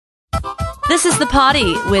This is The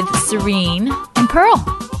Party with Serene and Pearl.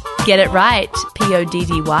 Get it right, Poddy.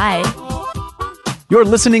 You're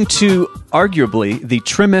listening to arguably the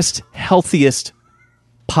trimmest, healthiest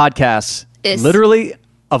podcast, literally,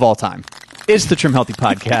 of all time. It's the Trim Healthy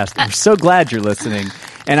Podcast. We're so glad you're listening.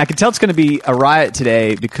 And I can tell it's going to be a riot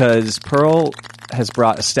today because Pearl has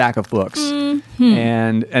brought a stack of books. Mm-hmm.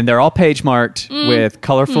 And they're all page marked with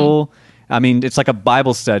colorful, I mean, it's like a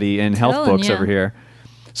Bible study and health books over here.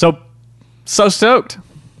 So stoked.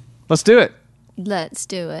 Let's do it. Let's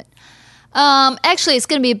do it. Actually, it's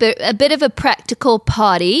going to be a bit of a practical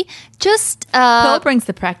party. Just Pearl brings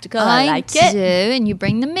the practical. I like it. I do, and you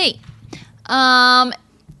bring the meat. But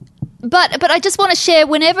I just want to share,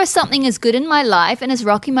 whenever something is good in my life and is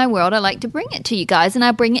rocking my world, I like to bring it to you guys, and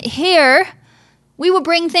I bring it here. We will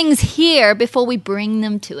bring things here before we bring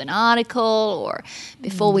them to an article or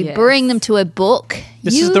before we bring them to a book.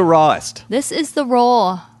 This is the rawest. This is the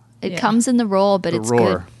raw. It comes in the raw, but it's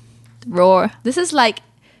good. The roar. This is like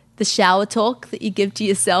the shower talk that you give to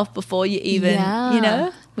yourself before you even, you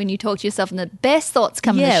know? When you talk to yourself and the best thoughts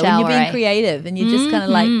come in the shower. Yeah, when you're being creative and you're just kind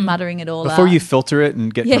of like muttering it all before out. you filter it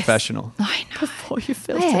and get professional. I know. Before you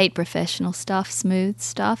filter. I hate professional stuff, smooth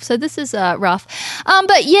stuff. So this is rough.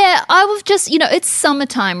 But yeah, I was just, it's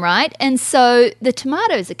summertime, right? And so the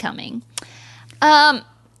tomatoes are coming. And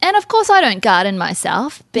of course I don't garden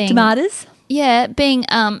myself. Tomatoes? Yeah, being,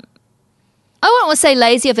 I won't want to say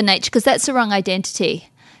lazy of a nature because that's the wrong identity.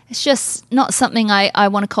 It's just not something I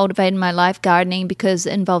want to cultivate in my life, gardening, because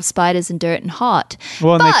it involves spiders and dirt and hot.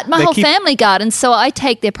 Well, but my whole family gardens, so I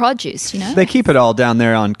take their produce, They keep it all down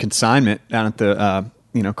there on consignment down at the,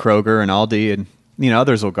 Kroger and Aldi, and,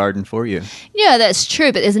 others will garden for you. Yeah, that's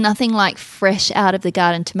true, but there's nothing like fresh out of the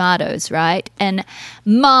garden tomatoes, right? And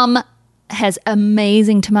Mum has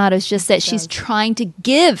amazing tomatoes just that she's trying to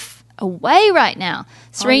give away right now.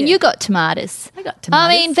 Serene, you got tomatoes. I got tomatoes. I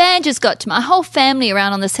mean, Van just got tomatoes. My whole family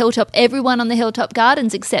around on this hilltop, everyone on the hilltop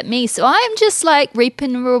gardens except me. So I am just like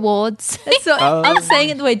reaping rewards. I'm saying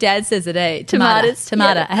it the way Dad says it, eh? Tomato.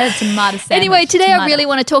 Yeah. I had a tomato sandwich. Anyway, today I really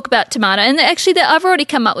want to talk about tomato. And actually, I've already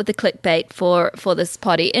come up with the clickbait for this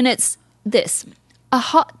potty. And it's this. A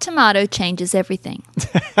hot tomato changes everything.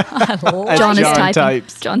 John is typing.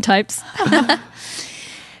 John types.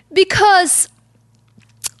 Because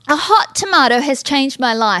a hot tomato has changed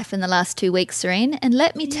my life in the last 2 weeks, Serene, and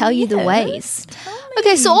let me tell you the ways.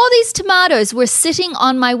 Okay, so all these tomatoes were sitting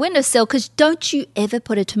on my windowsill because don't you ever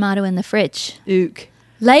put a tomato in the fridge. Ook.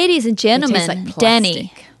 Ladies and gentlemen, like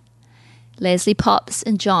Danny, Leslie Pops,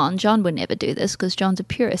 and John. John would never do this because John's a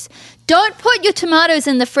purist. Don't put your tomatoes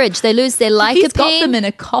in the fridge. They lose their lycopene. He's got them in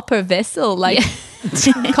a copper vessel, like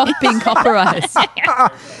being copperized.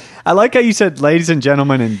 I like how you said ladies and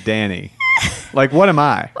gentlemen and Danny. Like, what am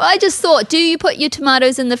I? Well, I just thought, do you put your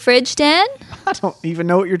tomatoes in the fridge, Dan? I don't even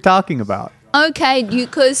know what you're talking about. Okay,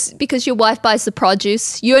 because your wife buys the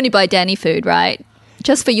produce. You only buy Danny food, right?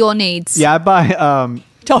 Just for your needs. Yeah, I buy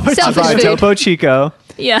Topo Chico.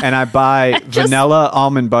 Yeah. And I buy vanilla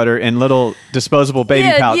almond butter in little disposable baby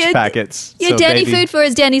pouch packets. Your Danny food for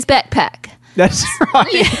his Danny's backpack. That's right.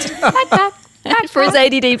 Backpack for his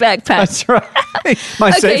ADD backpack. That's right.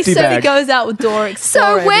 My safety bag. He goes out with Dora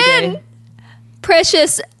Explorer So when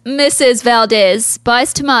precious Mrs. Valdez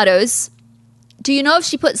buys tomatoes, do you know if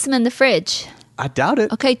she puts them in the fridge? I doubt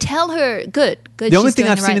it. Okay, tell her. Good. The only thing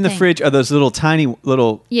I've seen in the fridge are those little tiny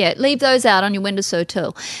little... Yeah, leave those out on your windowsill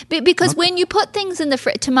too. Because when you put things in the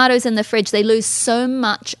tomatoes in the fridge, they lose so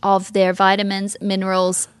much of their vitamins,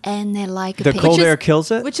 minerals, and their lycopene. The cold air kills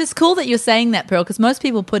it? Which is cool that you're saying that, Pearl, because most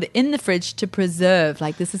people put it in the fridge to preserve.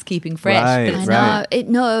 Like, this is keeping fresh. Right,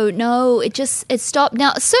 It stopped.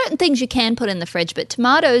 Now, certain things you can put in the fridge, but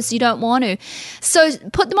tomatoes you don't want to. So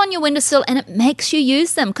put them on your windowsill and it makes you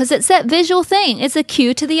use them because it's that visual thing. It's a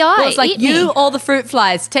cue to the eye. Well, it's like all the fruit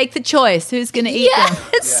flies. Take the choice. Who's going to eat them?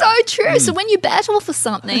 It's so true. So when you battle for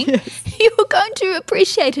something, you're going to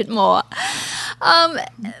appreciate it more.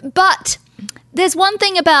 But there's one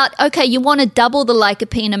thing about, you want to double the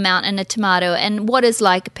lycopene amount in a tomato. And what is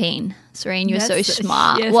lycopene? Serene, you're so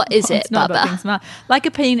smart. Yes, what is it, Bubba? Not being smart.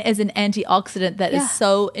 Lycopene is an antioxidant that is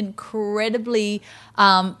so incredibly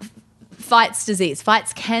fights disease,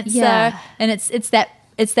 fights cancer, and it's that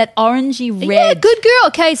orangey red. Yeah, good girl.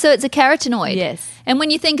 Okay, so it's a carotenoid. Yes. And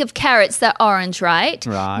when you think of carrots, they're orange, right?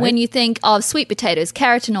 Right. When you think of sweet potatoes,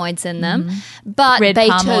 carotenoids in them. But Red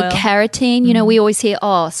palm oil. beta-carotene, we always hear,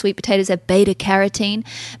 sweet potatoes have beta-carotene.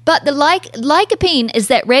 But the lycopene is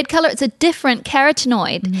that red color. It's a different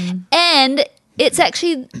carotenoid. And it's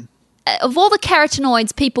actually of all the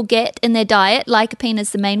carotenoids people get in their diet, lycopene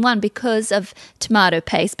is the main one because of tomato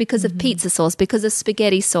paste, because of pizza sauce, because of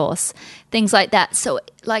spaghetti sauce, things like that. So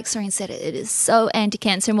like Serene said, it is so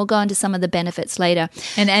anti-cancer, and we'll go into some of the benefits later.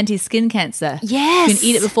 And anti-skin cancer. Yes. You can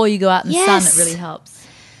eat it before you go out in the sun. It really helps.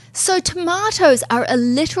 So tomatoes are a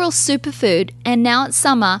literal superfood, and now it's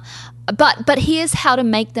summer, but here's how to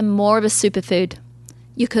make them more of a superfood.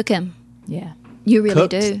 You cook them. Yeah. You really Cooked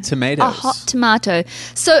do. tomatoes. A hot tomato.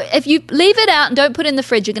 So if you leave it out and don't put it in the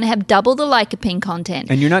fridge, you're going to have double the lycopene content.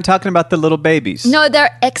 And you're not talking about the little babies. No,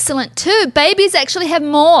 they're excellent too. Babies actually have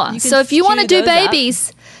more. So if you want to do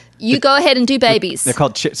babies, you go ahead and do babies. They're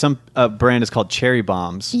called some brand is called Cherry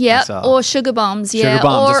Bombs. Yeah, or Sugar Bombs. Yeah, Sugar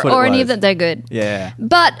Bombs, that's what or it any was. of them. They're good. Yeah.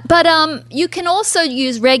 But you can also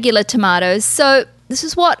use regular tomatoes. So this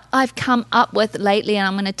is what I've come up with lately, and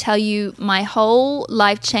I'm going to tell you my whole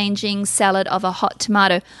life-changing salad of a hot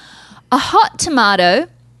tomato. A hot tomato,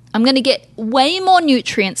 I'm going to get way more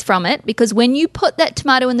nutrients from it because when you put that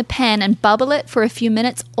tomato in the pan and bubble it for a few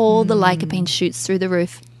minutes, all the lycopene shoots through the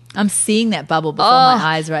roof. I'm seeing that bubble before my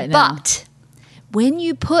eyes right now. But when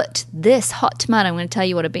you put this hot tomato, I'm going to tell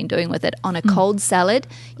you what I've been doing with it, on a cold salad,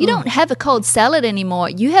 you don't have a cold salad anymore.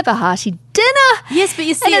 You have a hearty dinner. Yes, but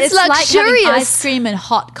you see, and it's like luxurious. having ice cream and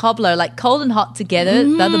hot cobbler, like cold and hot together.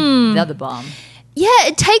 They're the bomb. Yeah,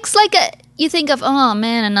 it takes you think of, oh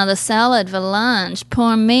man, another salad for lunch,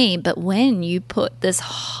 poor me. But when you put this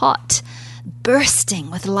hot,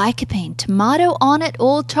 bursting with lycopene tomato on it,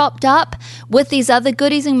 all chopped up with these other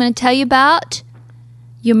goodies I'm going to tell you about,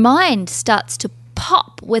 your mind starts to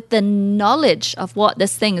pop with the knowledge of what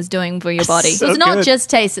this thing is doing for your body. So It's not good. just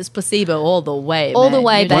taste, it's placebo all the way. All man. the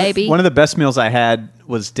way, You're just- baby. One of the best meals I had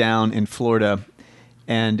was down in Florida,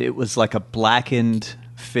 and it was like a blackened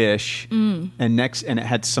fish, and it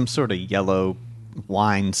had some sort of yellow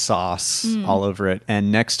wine sauce all over it,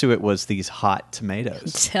 and next to it was these hot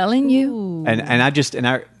tomatoes. Telling you.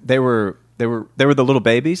 They were the little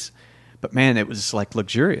babies, but man, it was like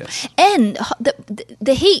luxurious. And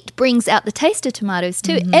the heat brings out the taste of tomatoes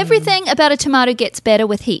too. Everything about a tomato gets better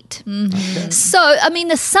with heat. So, I mean,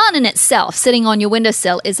 the sun in itself, sitting on your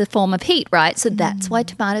windowsill, is a form of heat, right? So that's why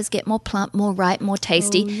tomatoes get more plump, more ripe, more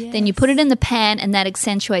tasty. Then you put it in the pan and that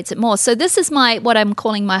accentuates it more. So this is what I'm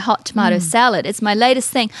calling my hot tomato salad. It's my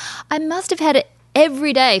latest thing. I must have had it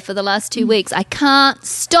every day for the last 2 weeks. I can't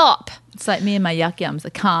stop. It's like me and my yuck yums. I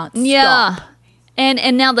can't Yeah. stop.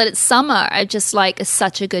 And now that it's summer, I just it's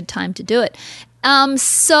such a good time to do it.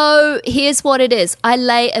 So here's what it is. I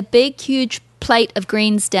lay a big, huge plate of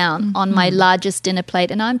greens down on my largest dinner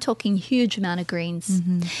plate, and I'm talking huge amount of greens.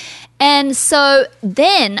 And so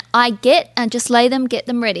then I just lay them, get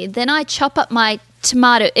them ready. Then I chop up my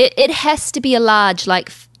tomato. It has to be a large,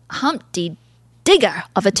 like Humpty Digger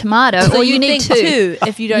of a tomato. So or you need think two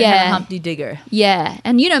if you don't have Yeah. a Humpty Digger. Yeah.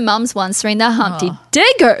 And you know Mum's ones, Serene, they're Humpty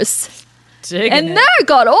Diggers. Digging And it. they've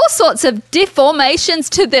got all sorts of deformations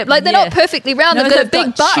to them. Like they're Yeah. not perfectly round. No, they've got a they've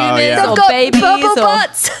big got butt. tumors They've or got babies bubble or-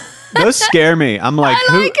 butts. Those scare me. I'm like,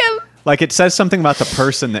 I like 'em. Like it says something about the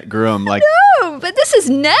person that grew them. Like, No, but this is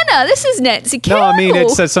Nana. This is Nancy no, Carroll. I mean it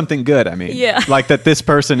says something good. I mean, Yeah. like that this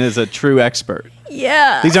person is a true expert.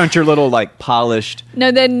 Yeah. These aren't your little like polished,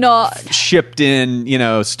 No, they're not. shipped in,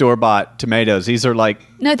 store bought tomatoes. These are like,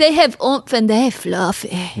 No, they have oomph and they're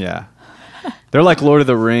fluffy. yeah, they're like Lord of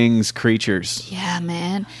the Rings creatures. Yeah,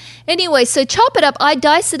 man. Anyway, so chop it up. I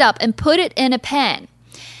dice it up and put it in a pan.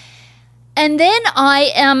 And then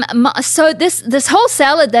I am so this whole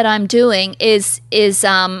salad that I'm doing is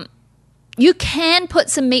you can put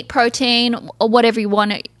some meat protein or whatever you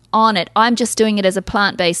want on it. I'm just doing it as a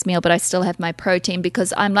plant-based meal, but I still have my protein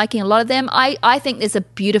because I'm liking a lot of them. I think there's a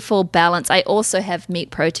beautiful balance. I also have meat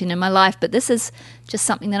protein in my life, but this is just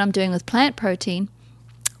something that I'm doing with plant protein.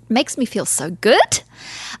 Makes me feel so good.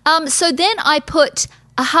 So then I put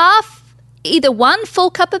either 1 full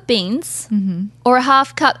cup of beans or a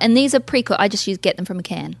half cup, and these are pre-cooked. I just get them from a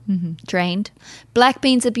can, drained. Black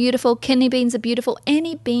beans are beautiful. Kidney beans are beautiful.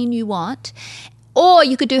 Any bean you want. Or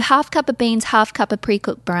you could do half cup of beans, half cup of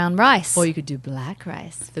pre-cooked brown rice. Or you could do black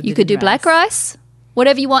rice. You could do black rice,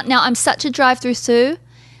 whatever you want. Now, I'm such a drive-through Sue.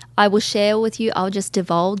 I will share with you. I'll just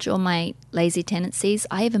divulge all my lazy tendencies.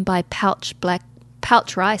 I even buy pouch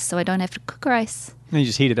rice so I don't have to cook rice. And you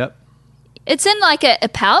just heat it up. It's in like a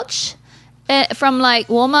pouch from like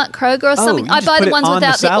Walmart, Kroger or something. you I just buy put the it ones on the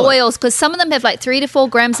without the salad. oils because some of them have like 3 to 4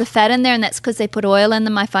 grams of fat in there, and that's because they put oil in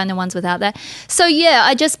them. I find the ones without that. So yeah,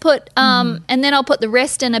 I just put and then I'll put the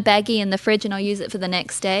rest in a baggie in the fridge and I'll use it for the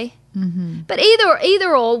next day. But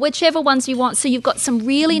either or, whichever ones you want. So you've got some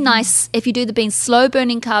really nice, if you do the beans, slow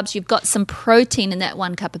burning carbs, you've got some protein in that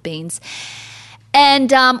 1 cup of beans.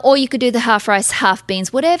 And or you could do the half rice, half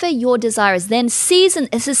beans, whatever your desire is. Then season.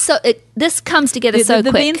 This comes together so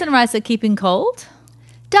the quick. beans and rice are keeping cold.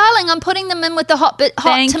 Darling, I'm putting them in with the hot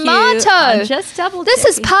Thank tomato. You. I'm just double This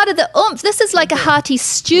is part of the oomph. This is like a hearty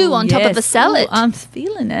stew on top of a salad. I'm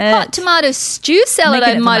feeling it. Hot tomato stew salad.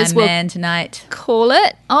 I might as well man tonight. Call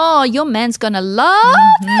it. Oh, your man's gonna love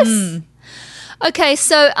this. Okay,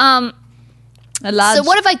 so a large so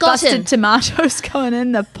what have I gotten? Busted tomatoes going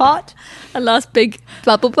in the pot. A last big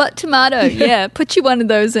bubble butt tomato. Yeah, put you one of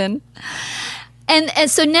those in.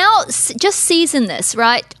 And so now just season this,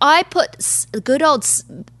 right? I put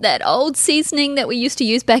that old seasoning that we used to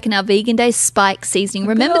use back in our vegan days, Spike seasoning.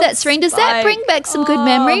 Remember that, Serene? Does that bring back some good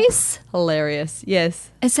memories? Hilarious. Yes.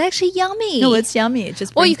 It's actually yummy. No, it's yummy. It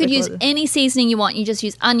just or you could use any seasoning you want. You just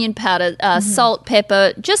use onion powder, salt,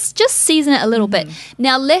 pepper. Just season it a little bit.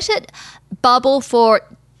 Now let it bubble for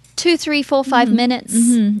 2, 3, 4, 5 minutes.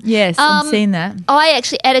 Yes, I'm seeing that. I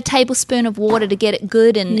actually add a tablespoon of water to get it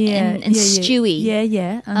good and stewy.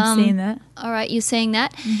 Yeah, I'm seeing that. All right, you're seeing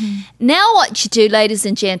that. Now what you do, ladies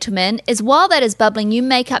and gentlemen, is while that is bubbling, you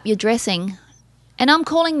make up your dressing. And I'm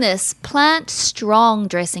calling this plant strong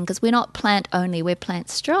dressing because we're not plant only, we're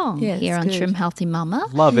plant strong here on Trim Healthy Mama.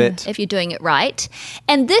 Love it. If you're doing it right.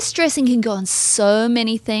 And this dressing can go on so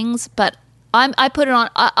many things, but I put it on.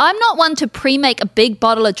 I'm not one to pre-make a big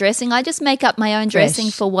bottle of dressing. I just make up my own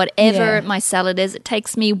dressing for whatever my salad is. It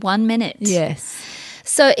takes me 1 minute. Yes.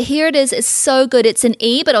 So here it is. It's so good. It's an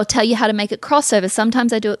E, but I'll tell you how to make it crossover.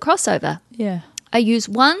 Sometimes I do it crossover. Yeah. I use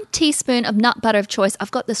 1 teaspoon of nut butter of choice.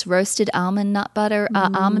 I've got this roasted almond butter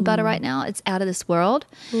right now. It's out of this world.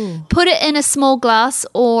 Ooh. Put it in a small glass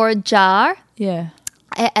or jar. Yeah.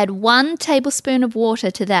 I add 1 tablespoon of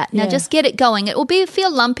water to that. Now just get it going. It will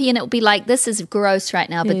feel lumpy and it will be like, this is gross right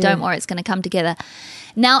now, but don't worry, it's going to come together.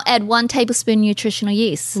 Now add 1 tablespoon nutritional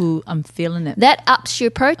yeast. Ooh, I'm feeling it. That ups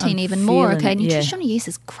your protein even more, okay? Nutritional yeast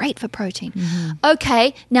is great for protein.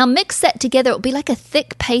 Okay, now mix that together. It will be like a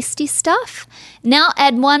thick pasty stuff. Now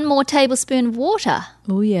add 1 more tablespoon of water.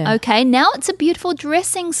 Oh, yeah. Okay, now it's a beautiful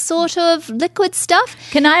dressing sort of liquid stuff.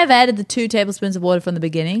 Can I have added the 2 tablespoons of water from the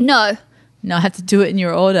beginning? No. No, I have to do it in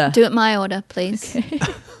your order. Do it my order, please. Okay.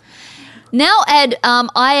 Now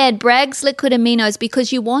I add Bragg's liquid aminos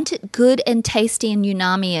because you want it good and tasty and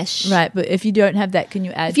umami-ish. Right, but if you don't have that, can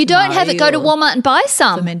you add? If you don't have it, go to Walmart and buy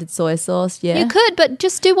some fermented soy sauce. Yeah, you could, but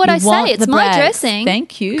just do what I say. It's my dressing.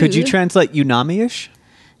 Thank you. Could you translate unami-ish?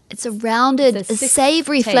 It's a rounded, a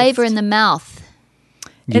savory flavor in the mouth.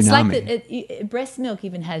 It's like breast milk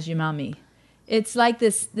even has umami. It's like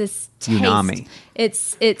this taste. Umami.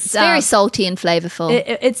 It's very salty and flavorful.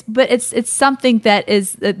 It's something that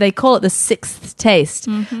is, they call it the 6th taste.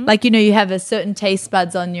 Like, you have a certain taste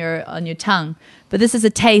buds on your tongue, but this is a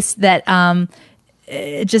taste that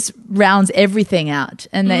it just rounds everything out.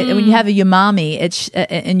 And when you have a umami, it's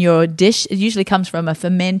in your dish, it usually comes from a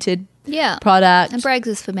fermented product. And Bragg's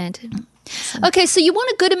is fermented. Okay, so you want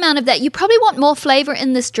a good amount of that. You probably want more flavor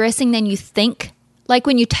in this dressing than you think. Like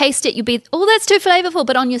when you taste it, you'll be, oh, that's too flavorful.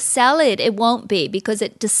 But on your salad, it won't be because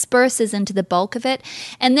it disperses into the bulk of it.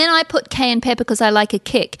 And then I put cayenne pepper because I like a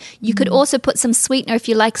kick. You could also put some sweetener if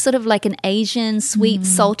you like sort of like an Asian sweet,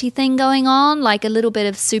 salty thing going on, like a little bit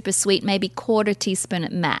of super sweet, maybe 1/4 teaspoon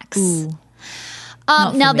at max.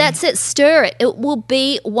 Now that's it. Stir it. It will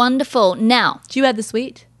be wonderful. Now, do you add the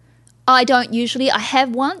sweet? I don't usually. I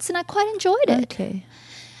have once and I quite enjoyed it. Okay.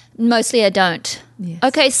 Mostly I don't. Yes.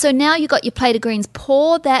 Okay, so now you got your plate of greens.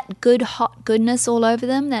 Pour that good hot goodness all over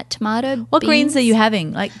them, that tomato. What greens are you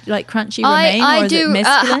having? Like crunchy romaine or is it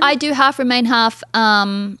mesclun? I do half romaine, half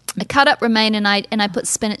I cut up romaine and I put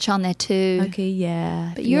spinach on there too. Okay,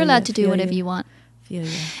 yeah. But you're allowed to do whatever you want. Feel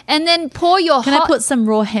you. And then pour your Can I put some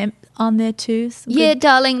raw hemp on there too?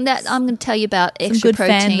 Darling, that I'm going to tell you about extra some good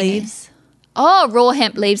protein. fan leaves. Oh, raw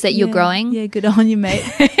hemp leaves that you're growing. Yeah, good on you, mate.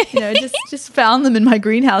 Just found them in my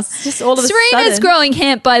greenhouse. Just all of a sudden. Serena's growing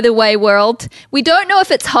hemp, by the way, world. We don't know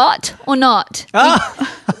if it's hot or not.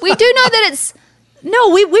 We do know that it's... No,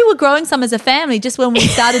 we were growing some as a family just when we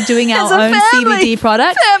started doing our own CBD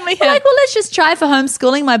product. Family hemp. We're like, well, let's just try for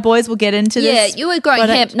homeschooling. My boys will get into this. Yeah, you were growing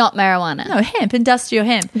hemp, not marijuana. No, hemp, industrial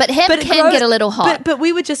hemp. But hemp can get a little hot. But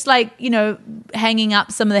we were just like, hanging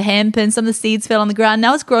up some of the hemp and some of the seeds fell on the ground.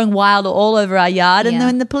 Now it's growing wild all over our yard. And then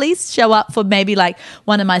when the police show up for maybe like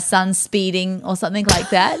one of my sons speeding or something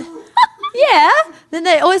like that, then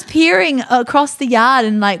they're always peering across the yard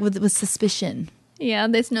and like with suspicion. Yeah,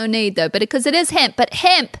 there's no need though, but because it is hemp. But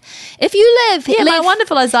hemp, if you live, my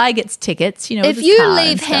wonderful Isaiah gets tickets. If you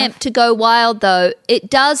leave hemp to go wild, though, it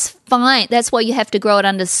does find. That's why you have to grow it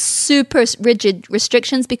under super rigid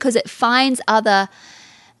restrictions because it finds other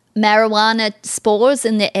marijuana spores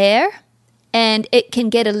in the air. And it can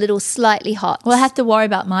get a little slightly hot. Well, I have to worry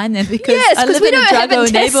about mine then because yes, I live we in a haven't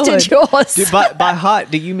druggo neighborhood. tested yours. By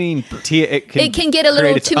hot, do you mean it Can get a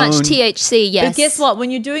little too much THC? Yes. But guess what?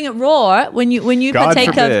 When you're doing it raw, when you God partake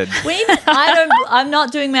forbid. of, I'm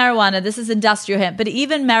not doing marijuana. This is industrial hemp. But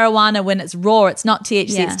even marijuana, when it's raw, it's not THC.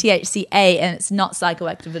 Yeah. It's THCA, and it's not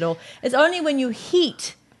psychoactive at all. It's only when you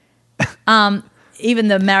heat. Even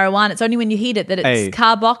the marijuana, it's only when you heat it that it's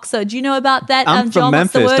carboxo. Do you know about that? I'm from John,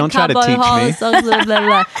 what's the Memphis. word? Don't try to teach me. Blah, blah,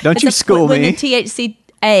 blah. Don't It's you school when me. the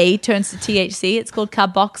THCA turns to THC, it's called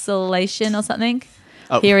carboxylation or something.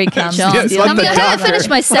 Oh. Here he comes. Yes, John's let I the haven't doctor- finished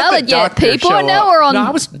my let the salad yet, doctor people. show Now up. we're on. No, I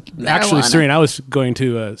was actually, marijuana. Serene, I was going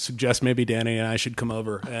to suggest maybe Danny and I should come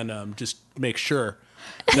over and just make sure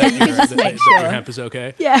that, that your hemp is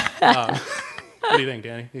okay. Yeah. What do you think,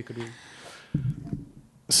 Danny? It could be.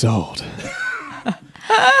 Sold.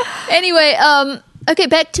 Anyway, okay,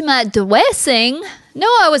 back to my dressing. No,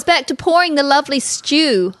 I was back to pouring the lovely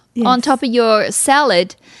stew on top of your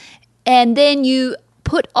salad, and then you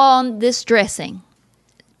put on this dressing.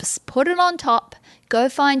 Just put it on top. Go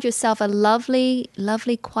find yourself a lovely,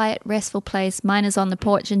 lovely, quiet, restful place. Mine is on the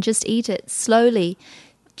porch, and just eat it slowly,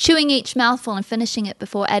 chewing each mouthful and finishing it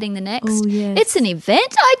before adding the next. Oh, yes. It's an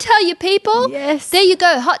event, I tell you, people. Yes. There you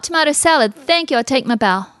go, hot tomato salad. Thank you. I'll take my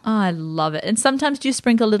bow. Oh, I love it. And sometimes do you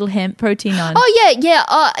sprinkle a little hemp protein on? Oh,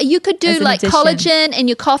 yeah. You could do As an like addition. collagen in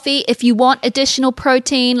your coffee if you want additional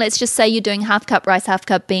protein. Let's just say you're doing half cup rice, half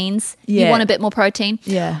cup beans. You Yeah. want a bit more protein.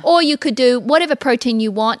 Yeah. Or you could do whatever protein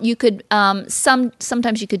you want. You could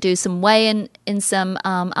sometimes you could do some whey in some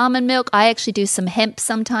almond milk. I actually do some hemp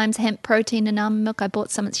sometimes, hemp protein in almond milk. I bought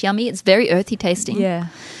some. It's yummy. It's very earthy tasting. Yeah.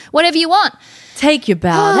 Whatever you want. Take your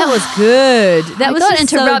bow. That was good. That was got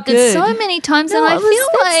just interrupted so, good. many times, No, and I it was-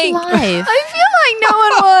 that's feel like live. I feel like no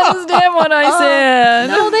one will understand what I said.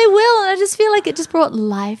 No, they will. And I just feel like it just brought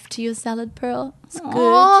life to your salad, Pearl. It's good.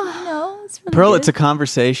 Aw. You know, it's really Pearl, good. it's a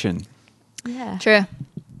conversation. yeah. True.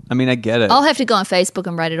 I mean, I get it. I'll have to go on Facebook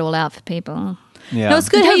and write it all out for people. Yeah. No, it's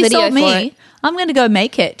good Do how a you video sold for me. it. I'm going to go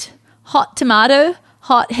make it. Hot tomato,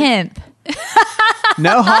 hot hemp.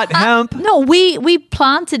 No hot hemp. No, we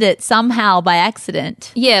planted it somehow by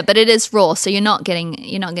accident. Yeah, but it is raw, so you're not getting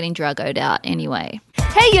druggoed out anyway.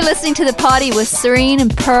 Hey, you're listening to The Party with Serene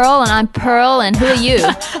and Pearl, and I'm Pearl, and who are you?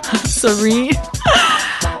 Serene.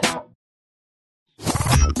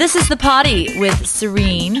 This is The Party with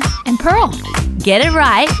Serene. And Pearl. Get it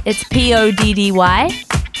right. It's PODDY.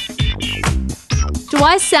 Do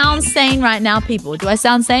I sound sane right now, people? Do I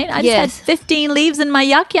sound sane? I just Yes. had 15 leaves in my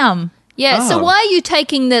yuck yum. Yeah, so Oh. why are you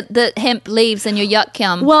taking the hemp leaves in your yuck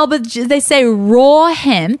yum? Well, but they say raw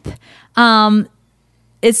hemp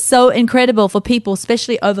is so incredible for people,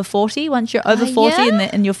 especially over 40. Once you're over 40 yeah?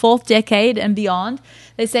 in your fourth decade and beyond,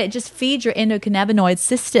 they say it just feeds your endocannabinoid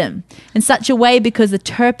system in such a way because the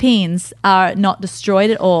terpenes are not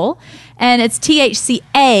destroyed at all. And it's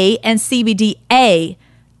THCA and CBDA.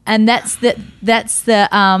 And that's the way.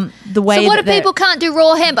 So what that if people can't do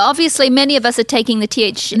raw hemp? Obviously, many of us are taking the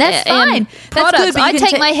THC. That's fine. That's products. good, but you I can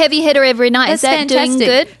take ta- my heavy hitter every night. Is That's that doing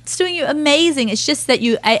good? It's doing you amazing. It's just that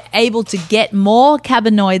you're able to get more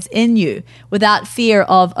cannabinoids in you without fear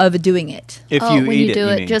of overdoing it. If Oh, you when eat you do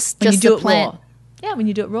it, it, mean. just When you the do it plant. raw. Yeah, when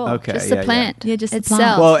you do it raw. Okay. Just yeah, the yeah. plant. Yeah, just the itself.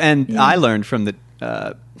 plant. Well, and I learned from the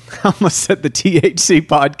I almost said the THC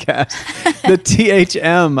podcast, the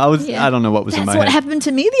THM. I don't know what was in That's my what head. happened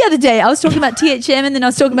to me the other day. I was talking about THM and then I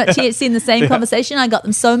was talking about THC in the same conversation. I got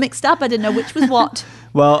them so mixed up. I didn't know which was what.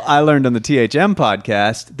 Well, I learned on the THM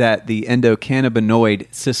podcast that the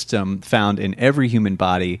endocannabinoid system found in every human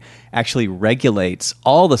body actually regulates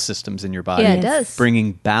all the systems in your body. Yeah, it does.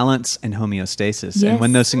 Bringing balance and homeostasis. Yes. And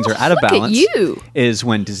when those things are out of look at balance you. is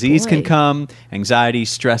when disease can Boy. come, anxiety,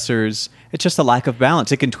 stressors. It's just a lack of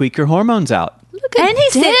balance. It can tweak your hormones out. Look at And he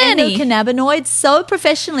said Danny. endocannabinoids so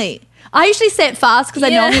professionally. I usually say it fast because I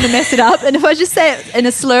know Yeah. I'm going to mess it up. And if I just say it in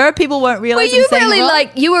a slur, people won't Well, realize you I'm saying it really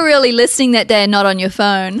wrong. you were really listening that day and not on your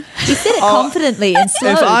phone. He said it confidently and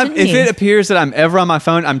slow, didn't If he? it appears that I'm ever on my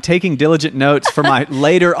phone, I'm taking diligent notes for my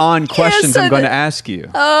later on questions so I'm going to that- ask you.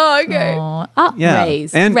 Oh, okay. Aw, Yeah,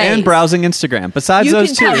 raise, and raise. browsing Instagram. Besides You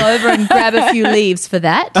those can two, come over and grab a few leaves for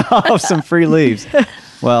that. oh, some free leaves.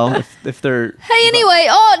 Well, if they're Hey, anyway,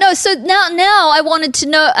 so now I wanted to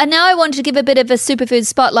know, now I wanted to give a bit of a superfood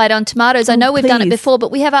spotlight on tomatoes. I know we've done it please. before,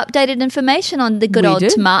 but we have updated information on the good We old do.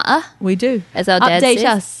 tomato, We do. as our dad Update says.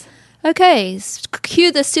 us. Okay,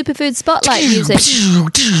 cue the superfood spotlight music.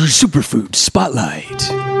 Superfood Spotlight.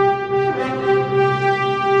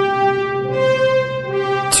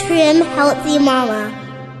 Trim Healthy Mama.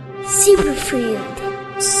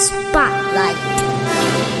 Superfood Spotlight.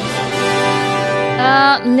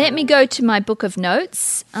 Let me go to my book of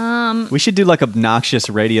notes. We should do like obnoxious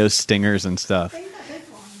radio stingers and stuff.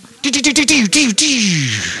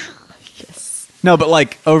 No, but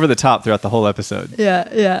like over the top throughout the whole episode.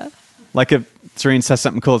 Yeah. Like if Serene says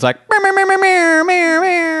something cool, it's like...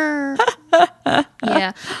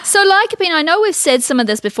 Yeah. So lycopene, I know we've said some of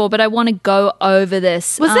this before, but I want to go over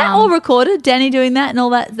this. Was that all recorded? Danny doing that and all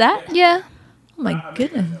that? Yeah. Oh my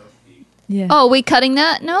goodness. Yeah. Oh, are we cutting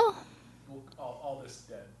that? No? All this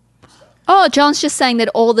dead stuff. Oh, John's just saying that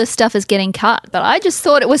all this stuff is getting cut. But I just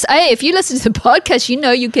thought it was, hey, if you listen to the podcast, you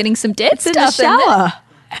know you're getting some dead It's in stuff the in there. shower.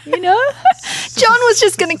 You know? John was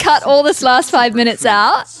just going to cut all this last 5 minutes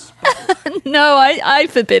out. No, I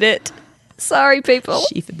forbid it. Sorry, people.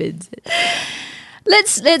 She forbids it.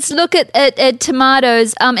 Let's look at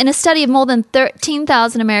tomatoes. In a study of more than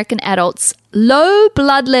 13,000 American adults, low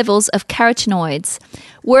blood levels of carotenoids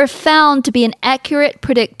were found to be an accurate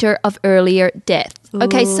predictor of earlier death.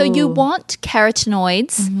 Okay, so you want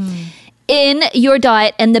carotenoids in your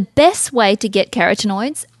diet, and the best way to get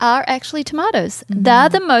carotenoids are actually tomatoes. They're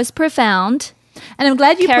the most profound. And I'm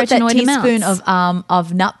glad you put that Carotenoid teaspoon amounts.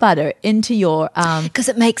 of nut butter into your Because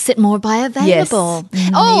it makes it more bioavailable.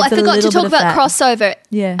 Yes. Oh, Needs I a forgot to little talk bit of about fat. crossover.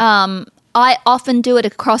 Yeah. I often do it a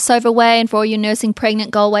crossover way, and for all you nursing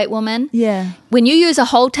pregnant goal weight woman. Yeah. When you use a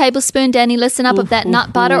whole tablespoon, Danny, listen up, of that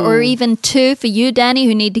nut butter, or even 2 for you, Danny,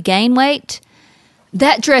 who need to gain weight,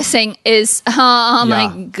 that dressing is,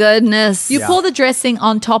 my goodness. You pour the dressing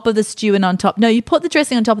on top of the stew and on top. No, you put the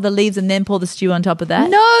dressing on top of the leaves and then pour the stew on top of that.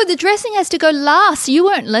 No, the dressing has to go last. You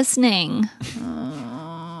weren't listening.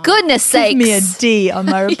 Goodness sakes. Give me a D on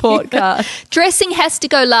my report card. Dressing has to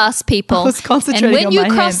go last, people. I was concentrating and when on you my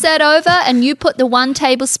cross hand. that over and you put the 1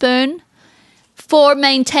 tablespoon for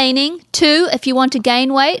maintaining, 2 if you want to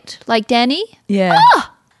gain weight, like Danny. Yeah.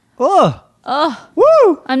 Oh.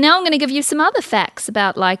 Woo! And now I'm going to give you some other facts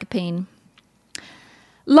about lycopene.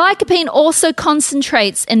 Lycopene also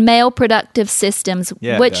concentrates in male productive systems,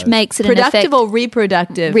 Yeah, it which does. makes it Productive or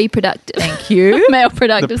reproductive? reproductive. Thank you. Male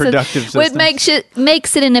productive, The productive which systems.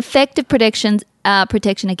 makes it an effective protection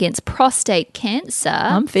against prostate cancer.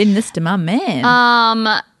 I'm feeding this to my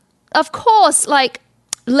man. Of course, like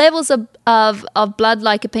levels of blood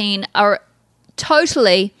lycopene are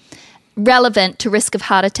totally relevant to risk of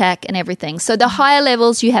heart attack and everything. So the higher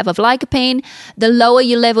levels you have of lycopene, the lower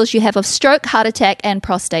your levels you have of stroke, heart attack, and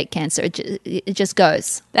prostate cancer. It just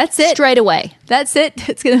goes. That's it. Straight away. That's it.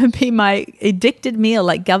 It's going to be my addicted meal,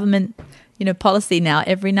 like government, policy now.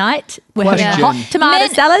 Every night we're having a Question. hot tomato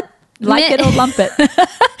Men- salad. Like men- it or lump it.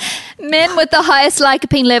 Men with the highest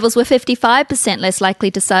lycopene levels were 55% less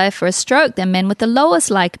likely to suffer a stroke than men with the lowest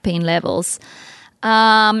lycopene levels.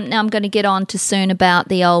 Now I'm going to get on to soon about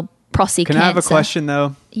the old prostate Can cancer. I have a question,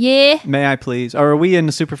 though? Yeah. May I please? Or are we in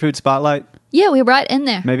the superfood spotlight? Yeah, we're right in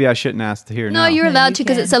there. Maybe I shouldn't ask here No, now. you're No, allowed you to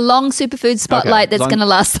because can. it's a long superfood spotlight as that's long- going to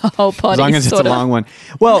last the whole podcast. As long as it's a long one.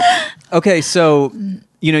 Well, okay, so,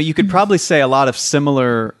 you could probably say a lot of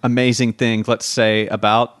similar amazing things, let's say,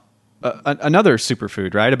 about another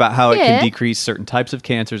superfood, right? About how it Yeah. can decrease certain types of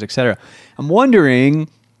cancers, et cetera. I'm wondering,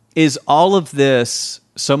 is all of this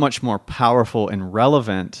so much more powerful and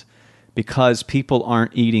relevant because people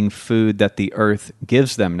aren't eating food that the earth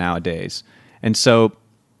gives them nowadays? And so,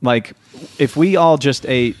 like, if we all just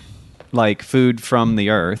ate, like, food from the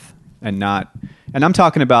earth and not... And I'm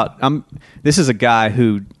talking about... this is a guy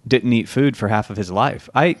who didn't eat food for half of his life.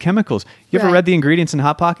 I ate chemicals. You ever Right. read the ingredients in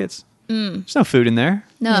Hot Pockets? There's no food in there.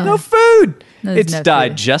 No. There's no food. No, there's It's no food.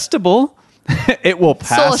 digestible. It will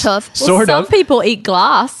pass. Sort of. Well, Sort some of. people eat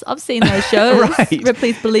glass. I've seen those shows. Right.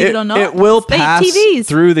 Ripley's Believe It or Not. It will They eat pass TVs.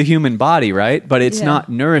 through the human body, right? But it's Yeah. not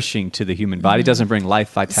nourishing to the human body. It doesn't bring life,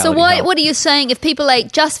 vitality. So health. what are you saying? If people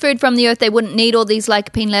ate just food from the earth, they wouldn't need all these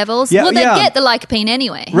lycopene levels? Yeah, Well, they yeah. get the lycopene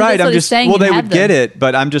anyway. Right, That's what I'm he's just saying, well, you they have would get them. it,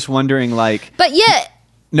 but I'm just wondering, like, But yeah,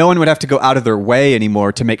 no one would have to go out of their way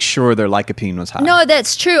anymore to make sure their lycopene was high. no,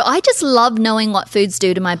 that's true. I just love knowing what foods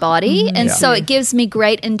do to my body. And Yeah. so it gives me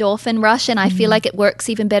great endorphin rush. And I feel like it works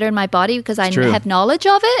even better in my body because I true. have knowledge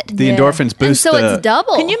of it. the Yeah. endorphins And boost so the. it's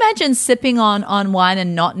double. Can you imagine sipping on wine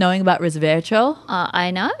and not knowing about resveratrol? I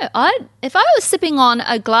know. If I was sipping on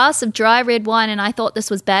a glass of dry red wine and I thought this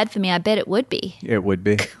was bad for me, I bet it would be. It would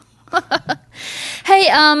be.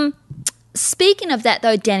 Hey, speaking of that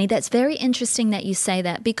though, Danny, that's very interesting that you say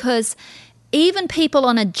that because even people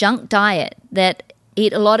on a junk diet that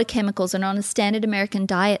eat a lot of chemicals and on a standard American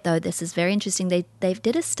diet though, this is very interesting. They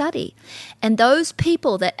did a study and those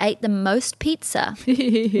people that ate the most pizza,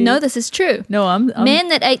 no, this is true. No, I'm Men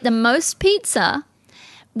that ate the most pizza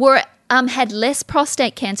were had less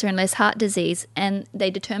prostate cancer and less heart disease, and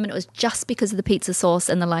they determined it was just because of the pizza sauce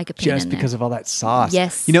and the lycopene. Just because of all that sauce.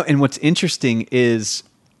 Yes. And what's interesting is,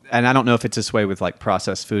 and I don't know if it's this way with like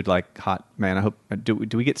processed food, like hot, man, I hope, do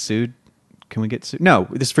we get sued? Can we get sued? No,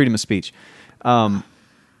 this is freedom of speech.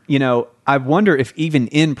 I wonder if even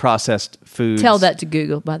in processed foods, Tell that to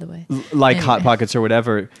Google, by the way. Like Hot Pockets or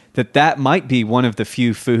whatever, that might be one of the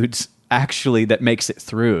few foods actually that makes it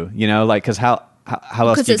through, because how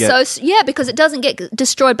else do you get? Because it doesn't get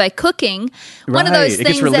destroyed by cooking. One of Right. those It gets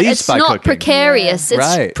things that released it's by not cooking. precarious. Yeah.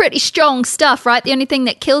 It's Right. pretty strong stuff, right? The only thing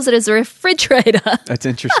that kills it is a refrigerator. That's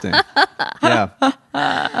interesting. Yeah.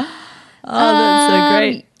 Oh, that's so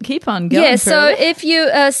great. Keep on going. Yeah, so Pearl. if you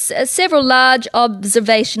several large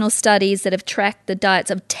observational studies that have tracked the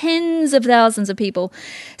diets of tens of thousands of people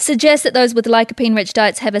suggest that those with lycopene-rich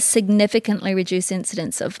diets have a significantly reduced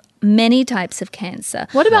incidence of many types of cancer.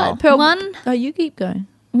 What about Pearl? One- Oh, you keep going.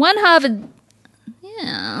 One Harvard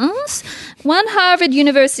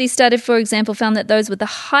University study, for example, found that those with the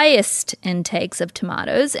highest intakes of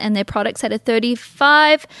tomatoes and their products had a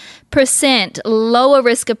 35% lower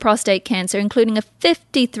risk of prostate cancer, including a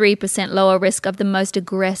 53% lower risk of the most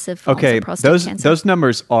aggressive forms of prostate cancer. Those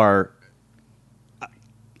numbers are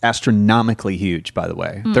astronomically huge, by the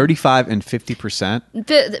way. 35 and 50%.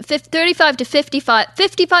 35 to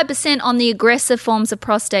 55% on the aggressive forms of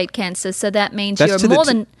prostate cancer. So that means That's to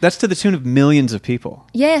the tune of millions of people.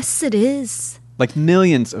 Yes, it is. Like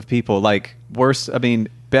millions of people, like worse,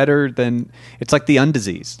 better than, it's like the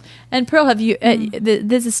undiseased. And Pearl, have you?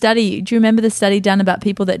 There's a study. Do you remember the study done about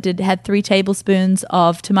people that had 3 tablespoons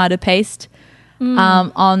of tomato paste in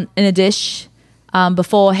a dish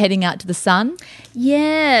before heading out to the sun?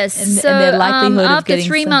 Yes. And their likelihood of after getting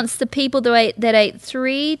 3 some- months, the people that ate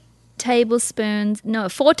 4 tablespoons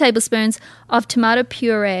of tomato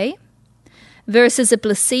puree versus a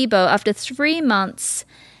placebo, after 3 months,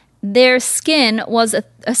 their skin was a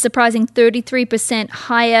surprising 33%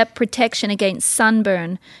 higher protection against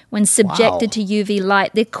sunburn when subjected to UV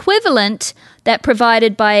light, the equivalent that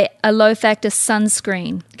provided by a low-factor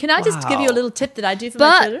sunscreen. Can I just give you a little tip that I do for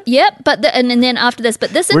my children? And then after this,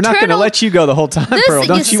 but this We're internal... not going to let you go the whole time, Pearl.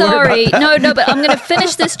 Don't you worry about that. No, but I'm going to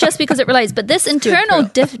finish this just because it relates. But this internal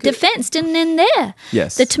defense didn't end there.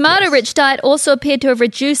 Yes. The tomato-rich diet also appeared to have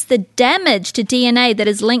reduced the damage to DNA that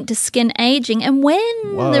is linked to skin aging. And when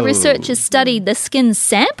the researchers studied the skin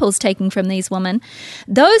samples taken from these women,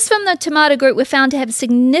 those from the tomato group were found to have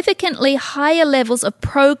significantly higher levels of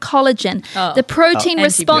pro-collagen, the protein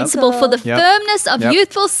responsible for the firmness of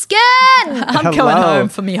youthful skin. I'm going home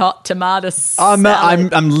for me hot tomato salad.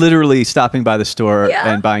 I'm literally stopping by the store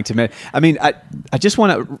and buying tomato. I just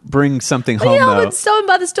want to bring something home, What are though. you stopping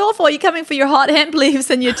by the store for? You're coming for your hot hemp leaves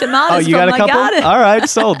and your tomatoes Oh, you got from a my couple? garden. All right,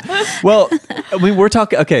 sold. Well, we're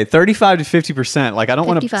talking, 35 to 50%. Like, I don't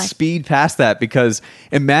want to 55. speed past that, because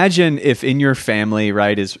imagine if in your family,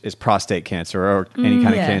 right, is prostate cancer or any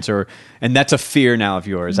kind of cancer, and that's a fear now of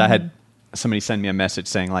yours. I had somebody send me a message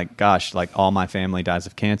saying, like, gosh, like all my family dies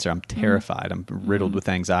of cancer. I'm terrified. I'm riddled with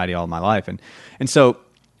anxiety all my life. And so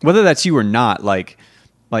whether that's you or not, like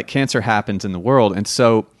cancer happens in the world. And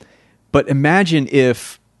so, but imagine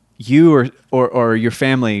if you or your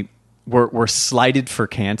family were slighted for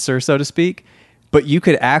cancer, so to speak, but you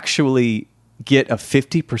could actually get a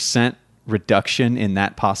 50% reduction in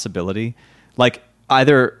that possibility. Like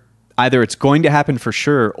either it's going to happen for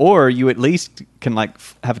sure, or you at least can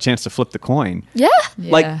have a chance to flip the coin. Yeah.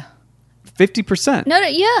 Like 50%.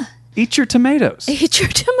 Yeah. Eat your tomatoes. Eat your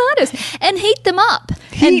tomatoes and heat them up.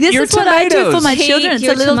 And this is what I do for my Heat children. It's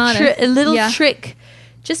your a little tomatoes. trick.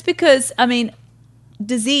 Just because,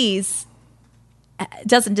 disease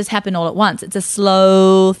doesn't just happen all at once. It's a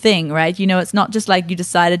slow thing, right? It's not just like you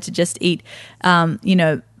decided to just eat,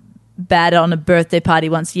 bad on a birthday party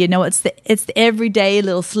once a year. No, it's the everyday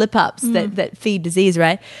little slip-ups that feed disease,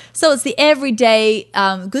 right? So it's the everyday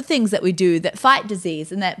good things that we do that fight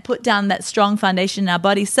disease and that put down that strong foundation in our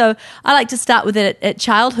body. So I like to start with it at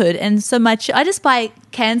childhood. And so I just buy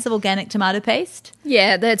cans of organic tomato paste.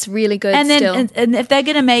 Yeah, that's really good. And still. then and if they're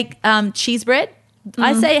going to make cheese bread,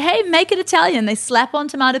 I say, hey, make it Italian. They slap on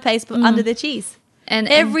tomato paste under their cheese. And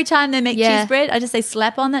every time they make cheese bread, I just say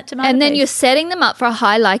slap on that tomato paste. And then you're setting them up for a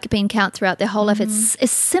high lycopene count throughout their whole life. It's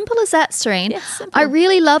as simple as that, Serene. Yeah, simple. I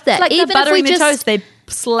really love that. It's like even buttering the toast, they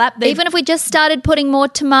slap. Even if we just started putting more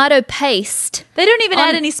tomato paste. They don't even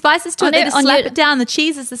add any spices to it. They just slap it down. The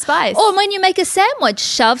cheese is the spice. Or when you make a sandwich,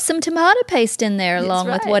 shove some tomato paste in there along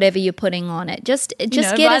with whatever you're putting on it. Just get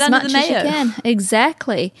right as under much the as you mayo. can.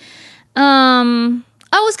 Exactly.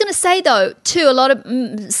 I was going to say, though,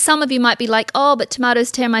 too, some of you might be like, oh, but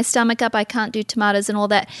tomatoes tear my stomach up. I can't do tomatoes and all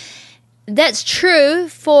that. That's true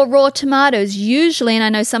for raw tomatoes. Usually, and I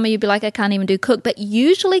know some of you be like, I can't even do cook, but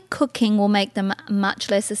usually cooking will make them much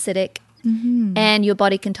less acidic and your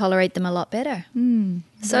body can tolerate them a lot better.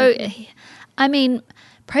 So, I mean,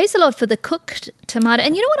 praise the Lord for the cooked tomato.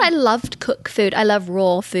 And you know what? I loved cooked food. I love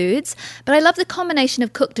raw foods, but I love the combination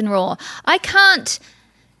of cooked and raw. I can't...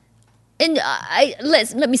 And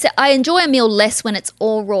let me say, I enjoy a meal less when it's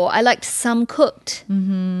all raw. I liked some cooked.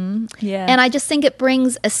 Yeah. And I just think it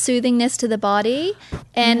brings a soothingness to the body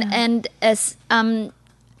and a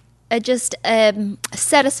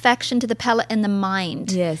satisfaction to the palate and the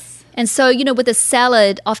mind. Yes. And so, you know, with a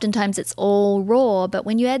salad, oftentimes it's all raw, but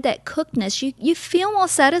when you add that cookedness, you feel more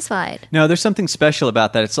satisfied. No, there's something special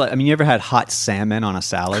about that. It's like, I mean, you ever had hot salmon on a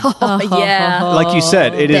salad? Oh, yeah. Like you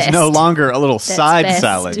said, it is no Best. longer a little side best.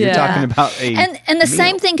 salad. You're Yeah. talking about a And the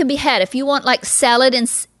same thing can be had if you want like salad and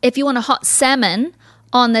if you want a hot salmon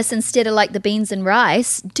on this instead of like the beans and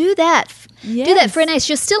rice, do that. Do that Yes. for an S.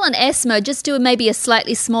 You're still in S mode. Just do maybe a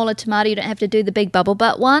slightly smaller tomato. You don't have to do the big bubble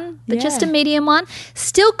butt one, but just a Yeah. medium one.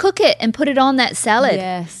 Still cook it and put it on that salad.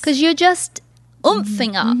 Yes. Because you're just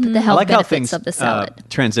oomping up the I health like how benefits things of the salad.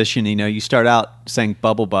 transition. You know, you start out saying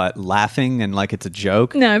bubble butt, laughing and like it's a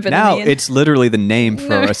joke. No, but now in the end- it's literally the name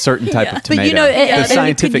for a certain type of tomato. But you know, the you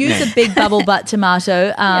scientific could use name. a big bubble butt tomato,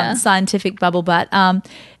 Yeah. scientific bubble butt.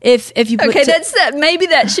 If you put Okay, that's that. Maybe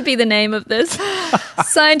that should be the name of this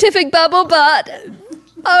scientific bubble butt.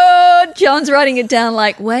 Oh, John's writing it down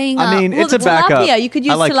like weighing up. I mean, it's a backup. tilapia. You could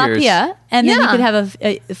use I like yours. tilapia, and then you Yeah. could have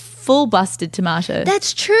a full busted tomato.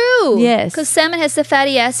 That's true. Yes. Because salmon has the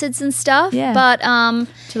fatty acids and stuff. Yeah. But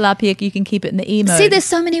Tilapia, you can keep it in the E mode. see, there's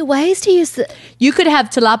so many ways to use the. You could have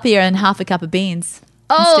tilapia and half a cup of beans.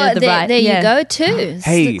 Oh, instead of the there, right. there Yeah. you go too.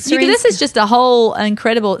 Hey. This is just a whole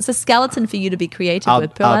incredible. It's a skeleton for you to be creative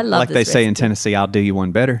with, Pearl. I love like this they say in recipe. Tennessee, I'll do you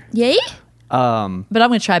one better. Yeah. But I'm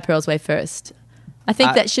going to try Pearl's way first. I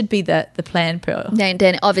think that should be the plan, Pearl.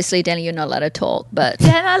 Danny, obviously, Danny, you're not allowed to talk, but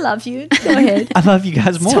Dan, I love you. Go ahead. I love you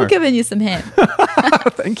guys more. Still giving you some hand.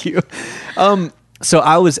 Thank you. So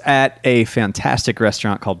I was at a fantastic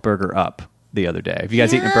restaurant called Burger Up the other day. Have you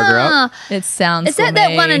guys eaten a Burger Up? It sounds. is that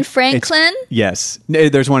that one in It's- Franklin? Yes.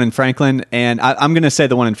 There's one in Franklin, and I'm going to say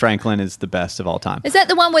the one in Franklin is the best of all time. Is that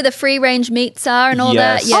the one where the free range meats are and all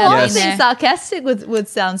Yes. that? Yeah, Oh, I've I'm Yes. been being there. sarcastic with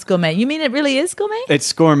sounds gourmet. You mean it really is gourmet?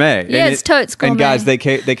 It's gourmet. Yeah, And it's totes And guys,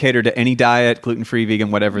 gourmet. they cater to any diet, gluten-free,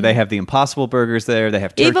 vegan, whatever. They have the Impossible Burgers there. They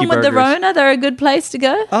have turkey Even with burgers. the Rona, they're a good place to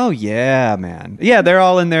go. Oh yeah, man. Yeah, they're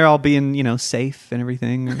all in there, all being safe and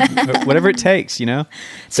everything, whatever it takes.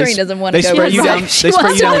 Serene doesn't want to They go spray with you that. down. She They spray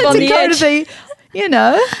wants you to down. live on the Dakota edge.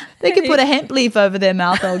 be, they could put a hemp leaf over their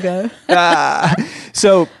mouth. I'll go.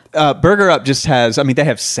 So Burger Up just has. I mean, they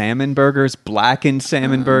have salmon burgers, blackened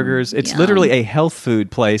salmon burgers. It's yum. literally a health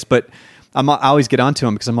food place, but. I always get onto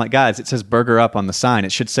them because I'm like, guys, it says Burger Up on the sign.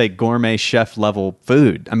 It should say gourmet chef level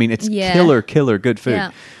food. I mean, it's Yeah. killer good food.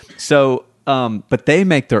 Yeah. So, but they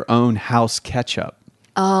make their own house ketchup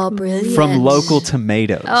Oh, brilliant. from local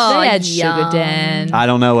tomatoes. Oh, They add yum. sugar, Dan. I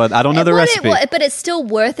don't know. I don't know the recipe. But it's still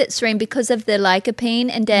worth it, Serene, because of the lycopene,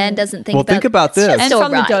 and Dan doesn't think Well, about think about it's this. just And all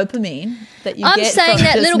from right. the dopamine that you I'm get. saying from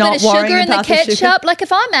that just little not bit of sugar worrying in the about ketchup. sugar. Like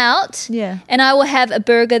if I'm out, Yeah. and I will have a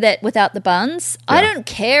burger that without the buns, I Yeah. don't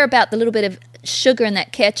care about the little bit of sugar in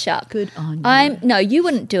that ketchup. Good on you. No, you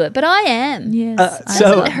wouldn't do it, but I am. Yes. It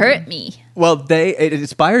so- doesn't hurt me. Well, it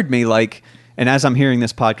inspired me. And as I'm hearing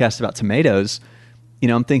this podcast about tomatoes,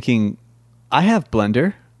 I'm thinking, I have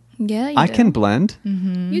blender. Yeah, you I do. can blend.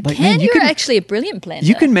 You Like, can. man, you You're can- actually a brilliant blender.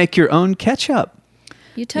 You can make your own ketchup.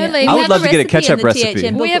 You totally. I We would have love a to get a recipe in ketchup the recipe.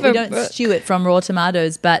 THM book, We have but a we don't book. stew it from raw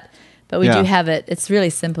tomatoes, but we Yeah. do have it. It's really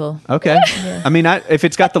simple. Okay. I mean, if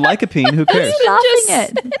it's got the lycopene, who cares? Laughing just at.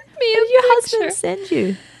 send me What a did your picture. husband send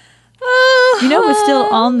you? You know we're still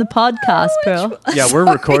on the podcast, Pearl. Yeah, we're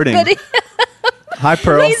recording. But Hi,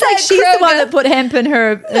 Pearl. He's Like at she's the one Kroger. that put hemp in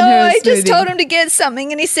her. In No, her I just smoothie. told him to get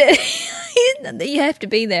something, and he said, "You have to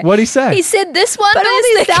be there." What'd he say? He said, "This one, But all is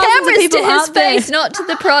these the thousands of cameras people to his out there. face, not to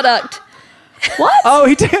the product." What? Oh,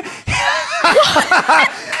 he did.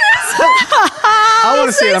 I want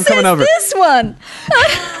to see it. I'm coming Says over. This one.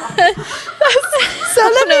 So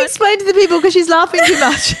let me explain to the people because she's laughing too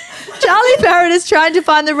much. Charlie Barrett is trying to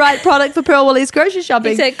find the right product for Pearl while he's grocery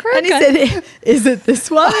shopping. He said, and he Kroger. said, "Is it this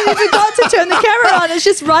one?" And he forgot to turn the camera on. It's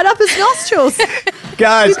just right up his nostrils.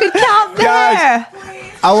 Guys, You could count there. Guys,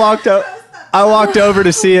 I walked over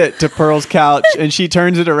to see it to Pearl's couch, and she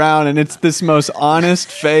turns it around, and it's this most honest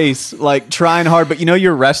face, like trying hard, but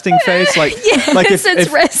your resting face, like Yes,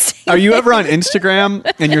 it's resting. Are you ever on Instagram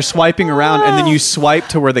and you're swiping around, and then you swipe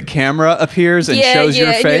to where the camera appears and Yeah, shows yeah,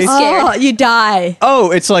 your and face? you're scared. Oh, you die.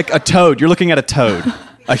 Oh, it's like a toad. You're looking at a toad.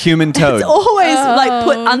 A human toad. It's always like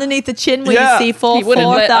put underneath the chin where Yeah. you see He wouldn't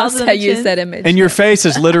let us 4,000 use that image. And your face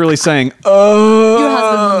is literally saying, oh. Your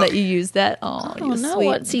husband wouldn't let you use that. Oh, Oh you're no, sweet.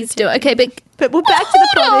 what's he doing? Okay, but we're back to the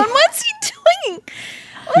hold potty. on, what's he doing?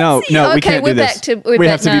 No, What's he- no, we okay, can't we're do this. Back to, We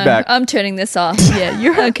have to be no, back. I'm turning this off. Yeah,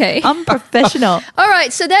 you're Okay. unprofessional. All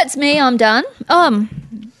right, so that's me. I'm done.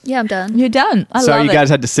 Yeah, I'm done. You're done. I Sorry, love you it. guys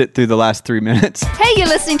had to sit through the last 3 minutes. Hey, you're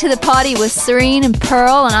listening to The Party with Serene and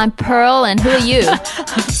Pearl, and I'm Pearl, and who are you?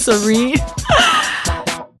 Serene.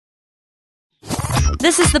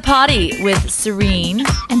 This is The Party with Serene.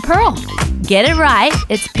 And Pearl. Get it right.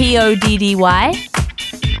 It's Poddy.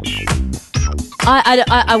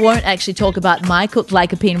 I won't actually talk about my cooked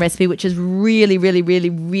lycopene recipe, which is really, really, really,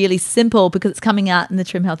 really simple because it's coming out in the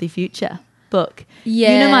Trim Healthy Future book.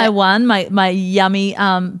 Yeah. You know my one, my yummy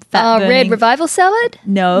fat burning. Red revival salad?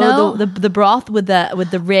 No, the broth with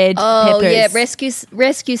the red Oh, peppers. yeah,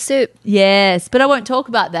 rescue soup. Yes, but I won't talk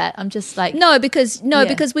about that. I'm just like No, because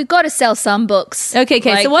we've got to sell some books. Okay.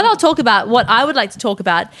 Like- So what I would like to talk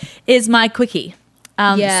about is my quickie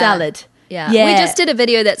salad. Yeah. We just did a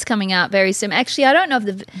video that's coming out very soon. Actually, I don't know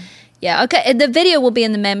if okay. The video will be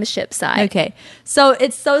in the membership site. Okay. So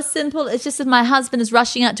it's so simple. It's just that my husband is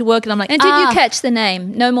rushing out to work and I'm like, And did you catch the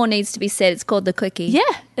name? No more needs to be said. It's called The Quickie. Yeah,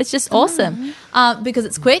 it's just awesome because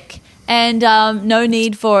it's quick and no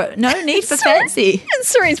need for fancy. And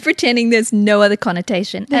Serene's pretending there's no other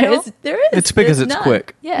connotation at all. There is. It's because There's it's none.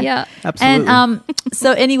 quick. Yeah. Absolutely. And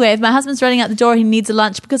so anyway, if my husband's running out the door, he needs a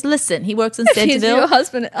lunch because listen, he works in He's Centerville. your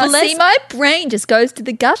husband. See, my brain just goes to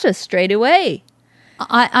the gutter straight away.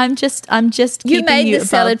 I'm just You keeping made you the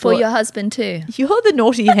salad above for board. your husband too. You're the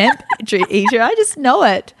naughty hemp eater. I just know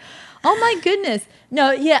it. Oh my goodness. No,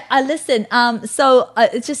 yeah, I listen. So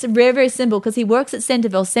it's just very, very simple because he works at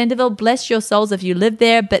Centerville. Centerville, bless your souls if you live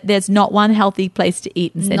there, but there's not one healthy place to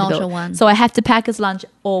eat in Not Centerville. a one. So I have to pack his lunch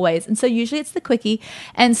always. And so usually it's the quickie.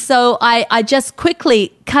 And so I just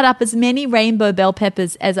quickly cut up as many rainbow bell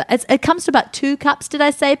peppers as it comes to about 2 cups, did I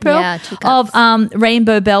say, Pearl? Yeah, 2 cups. Of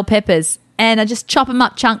rainbow bell peppers. And I just chop them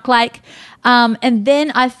up chunk-like. And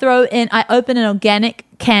then I open an organic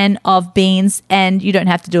can of beans, and you don't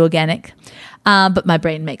have to do organic. But my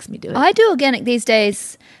brain makes me do it. I do organic these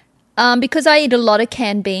days because I eat a lot of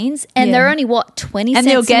canned beans, and Yeah. they're only 20 and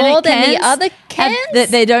the cents organic more than the cans other cans.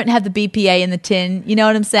 they don't have the BPA in the tin. You know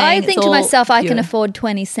what I'm saying? I It's think to all myself, I can pure. afford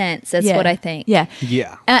 20 cents. That's Yeah. what I think. Yeah.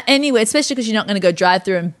 Yeah. Anyway, especially because you're not going to go drive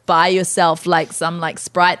through and buy yourself like some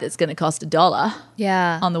Sprite that's going to cost $1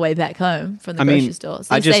 Yeah. on the way back home from the I mean, grocery store. So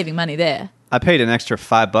I you're just- saving money there. I paid an extra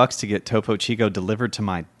 $5 to get Topo Chico delivered to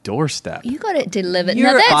my doorstep. You got it delivered. You're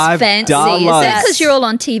Now that's $5. fancy. Is that because you're all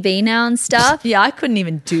on TV now and stuff? Yeah, I couldn't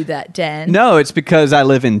even do that, Dan. No, it's because I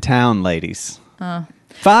live in town, ladies.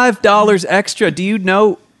 $5 extra. Do you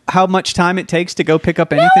know how much time it takes to go pick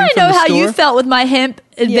up anything Now I from know the how store? you felt with my hemp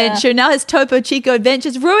adventure. Now his Topo Chico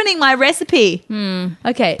adventure's ruining my recipe.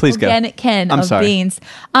 Okay, Please go. organic can I'm of sorry. beans.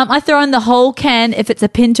 I throw in the whole can if it's a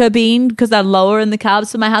pinto bean because they're lower in the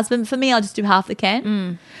carbs for my husband. For me, I'll just do half the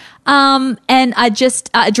can. And I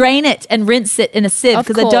just drain it and rinse it in a sieve Of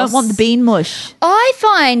because I don't course. want the bean mush. I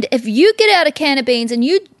find if you get out a can of beans and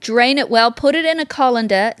you drain it well, put it in a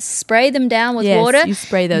colander, spray them down with Yes, water. you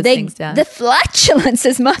spray those things down. The flatulence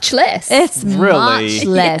is much less. It's Really? much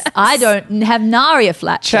less. I don't have Naria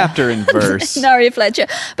Fletcher. Chapter and verse. Naria Fletcher.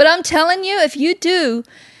 But I'm telling you, if you do,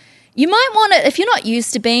 you might want to, if you're not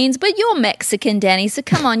used to beans, but you're Mexican, Danny, so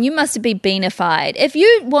come on, you must be beanified. If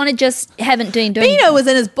you want to just haven't been doing Beano was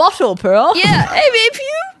in his bottle, Pearl. Yeah, if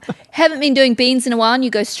you haven't been doing beans in a while and you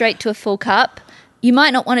go straight to a full cup, you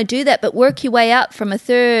might not want to do that, but work your way up from a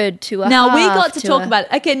third to a Now half. we got to talk about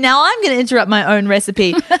it. Okay, now I'm going to interrupt my own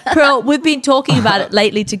recipe. Pearl, we've been talking about it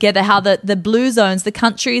lately together, how the blue zones, the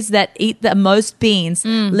countries that eat the most beans,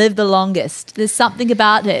 live the longest. There's something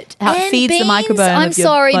about it, how it And feeds the microbiome I'm of your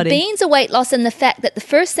sorry, body. beans are weight loss, and the fact that the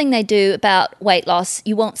first thing they do about weight loss,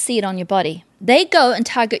 you won't see it on your body. They go and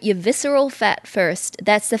target your visceral fat first.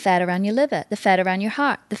 That's the fat around your liver, the fat around your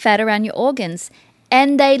heart, the fat around your organs.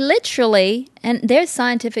 And they literally, and there's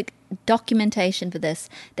scientific documentation for this,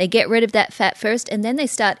 they get rid of that fat first and then they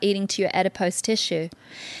start eating to your adipose tissue.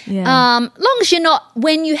 Yeah. Long as you're not,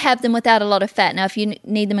 when you have them without a lot of fat. Now, if you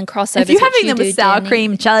need them in crossovers, if you're which having you them with do, sour Danny,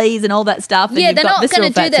 cream, cheese, and all that stuff, yeah, and they're you've got not going visceral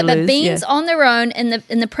to do fat that. But lose, beans yeah. on their own, in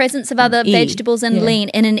the presence of other E, vegetables and yeah. lean,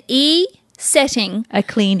 in an E setting, a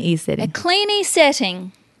clean E a setting. clean E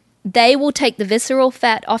setting, they will take the visceral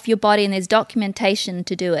fat off your body, and there's documentation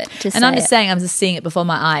to do it. And I'm just saying, I'm just seeing it before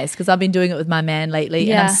my eyes because I've been doing it with my man lately, and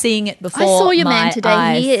Yeah. I'm seeing it before I saw your my man today.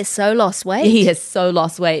 eyes. He is so lost weight. He has so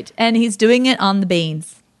lost weight, and he's doing it on the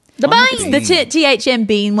beans. the On the beans. The THM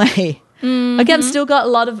bean way. Okay, I'm still got a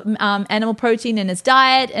lot of animal protein in his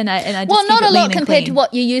diet, and I just Well, keep not it a lean lot and compared clean. to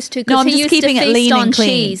what you used to. No, Because I'm he just used keeping to it feast lean on and clean.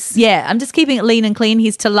 cheese. Yeah, I'm just keeping it lean and clean.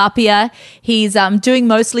 He's tilapia. He's doing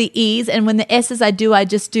mostly E's, and when the S's I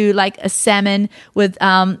just do like a salmon with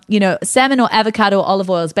salmon or avocado or olive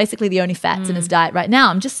oil is basically the only fats in his diet right now.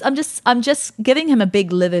 I'm just giving him a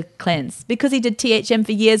big liver cleanse because he did THM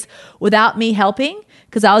for years without me helping.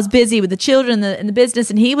 Because I was busy with the children and the business,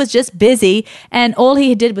 and he was just busy, and all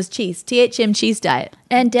he did was cheese, THM cheese diet.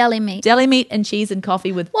 And deli meat. Deli meat and cheese and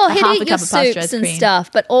coffee with Well, a he'd half eat a your cup of soups pasteurized and cream.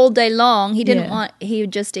 stuff, but all day long he didn't Yeah. want. He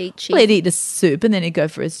would just eat cheese. Well, he'd eat a soup and then he'd go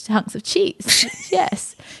for his hunks of cheese.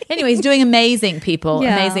 Yes. Anyway, he's doing amazing, people.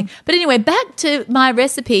 Yeah. Amazing. But anyway, back to my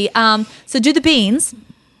recipe. So do the beans,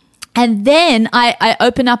 and then I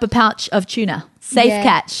open up a pouch of tuna. Safe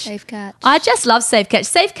catch. Safe catch. I just love Safe Catch.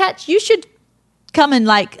 Safe Catch, you should come and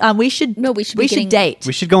we should date.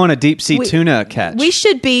 We should go on a deep sea We- tuna catch. We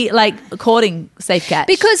should be like courting Safe Catch.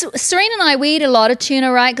 Because Serena and I, we eat a lot of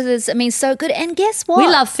tuna, right? Because it's, so good. And guess what? we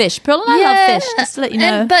love fish. Pearl and I love fish, just to let you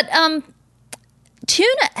know. But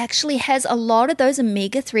tuna actually has a lot of those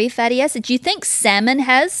omega-3 fatty acids. You think salmon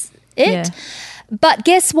has it? Yeah. But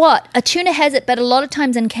guess what? A tuna has it, but a lot of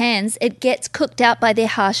times in cans, it gets cooked out by their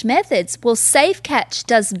harsh methods. Well, Safe Catch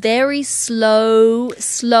does very slow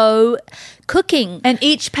cooking. And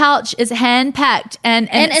each pouch is hand packed, and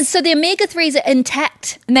So the omega-3s are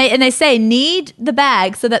intact. And they say knead the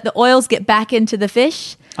bag so that the oils get back into the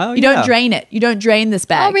fish. Oh, you yeah. don't drain it. You don't drain this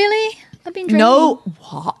bag. Oh, really? I've been drinking. No.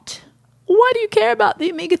 What? Why do you care about the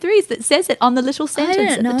omega-3s? That says it on the little sentence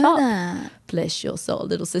didn't at the know top. that. Bless your soul,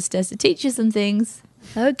 little sister, has to teach you some things.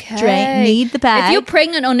 Okay. Knead the bag. If you're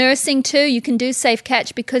pregnant or nursing too, you can do Safe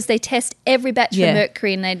Catch because they test every batch Yeah. for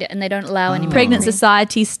mercury and they don't allow any Pregnant mercury.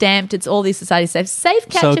 Society stamped. It's all these societies safe. Safe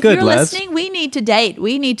Catch. So if good, you're Les. listening, we need to date.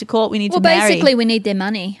 We need to court. We need Well, to marry. basically, we need their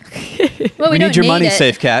money. Well, We need don't your money, it.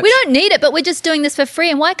 Safe Catch. We don't need it, but we're just doing this for free.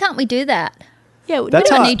 And why can't we do that? yeah, That's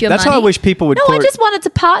don't how. need your That's how I money. wish people would. no, I court. just wanted to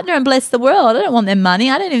partner and bless the world. I don't want their money.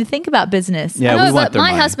 I don't even think about business. Yeah, no, we want but their my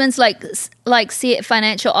money. husband's like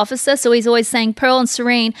financial officer, so he's always saying, Pearl and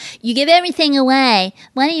Serene, you give everything away.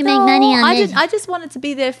 Why don't you make money on this? I just wanted to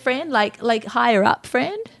be their friend, like higher up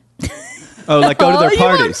friend. Oh, like go to their You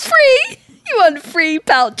want parties. free? You want free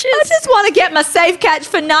pouches? I just want to get my Safe Catch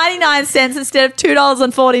for 99 cents instead of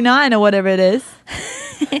 $2.49 or whatever it is.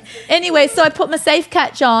 Anyway, so I put my Safe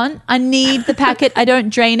Catch on. I knead the packet. I don't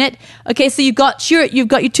drain it. Okay, so you've got your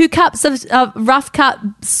 2 cups of rough cut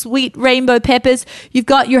sweet rainbow peppers. You've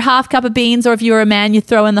got your half cup of beans, or if you're a man, you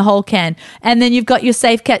throw in the whole can. And then you've got your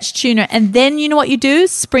Safe Catch tuna. And then you know what you do?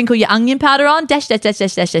 Sprinkle your onion powder on, dash, dash, dash,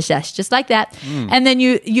 dash, dash, dash, dash, just like that. And then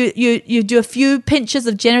you do a few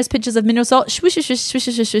generous pinches of mineral salt. Swish, swish, swish,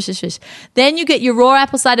 swish, swish, swish, swish. Then you get your raw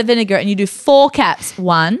apple cider vinegar and you do 4 caps.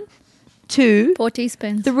 1, 2, 4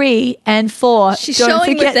 teaspoons. 3, and 4. She's Don't showing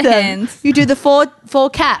with forget the them. hands. You do the four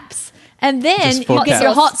caps. And then Just 4 you get caps.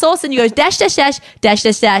 your hot sauce and you go dash, dash, dash, dash,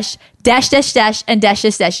 dash, dash, dash, dash, dash, and dash,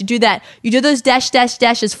 dash, dash. You do that. You do those dash, dash,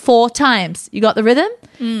 dashes 4 times. You got the rhythm?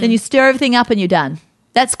 Then you stir everything up and you're done.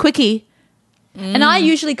 That's quickie. And I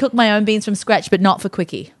usually cook my own beans from scratch, but not for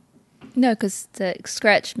quickie. No, because the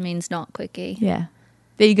scratch means not quickie. Yeah.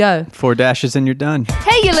 There you go. 4 dashes and you're done.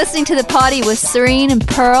 Hey, you're listening to The Party with Serene and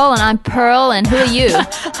Pearl, and I'm Pearl, and who are you?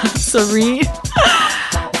 Serene.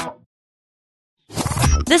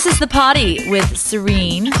 This is The Party with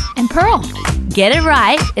Serene. And Pearl. Get it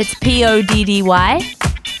right. It's Poddy.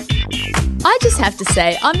 I just have to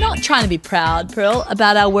say, I'm not trying to be proud, Pearl,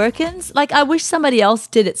 about our work-ins. Like, I wish somebody else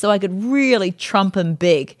did it so I could really trump them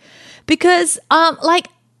big. Because,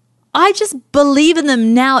 I just believe in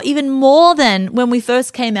them now even more than when we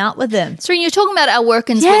first came out with them. Serene, you're talking about our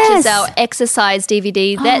Workins, Yes. which is our exercise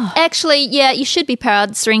DVD. That actually, yeah, you should be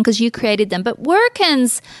proud, Serene, because you created them. But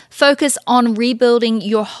Workins focus on rebuilding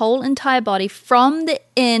your whole entire body from the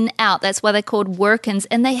in out. That's why they're called Workins.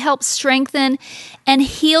 And they help strengthen and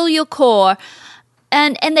heal your core.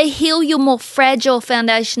 And they heal your more fragile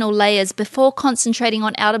foundational layers before concentrating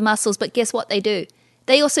on outer muscles. But guess what they do?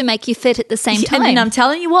 They also make you fit at the same time. And I'm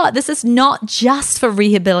telling you what, this is not just for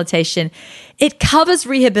rehabilitation. It covers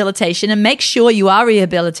rehabilitation and makes sure you are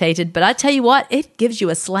rehabilitated. But I tell you what, it gives you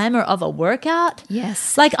a slammer of a workout.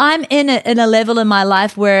 Yes. Like I'm in a level in my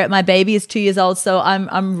life where my baby is 2 years old, so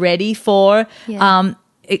I'm ready for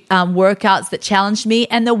workouts that challenged me,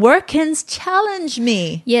 and the Workins challenged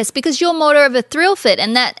me. Yes, because you're more of a thrill fit,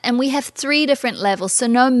 and we have 3 different levels. So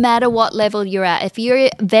no matter what level you're at, if you're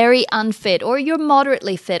very unfit or you're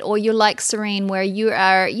moderately fit or you're like Serene where you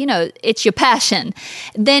are, it's your passion,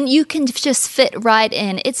 then you can just fit right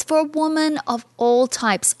in. It's for a woman of all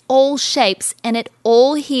types, all shapes, and it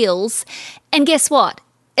all heals. And guess what?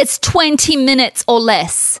 It's 20 minutes or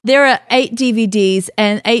less. There are 8 DVDs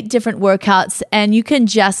and 8 different workouts, and you can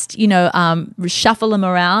just, shuffle them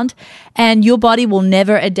around, and your body will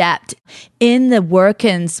never adapt. In the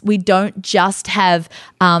Workins, we don't just have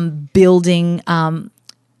building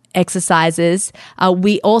exercises.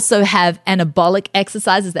 We also have anabolic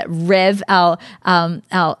exercises that rev our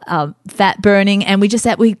fat burning, and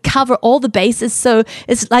we cover all the bases. So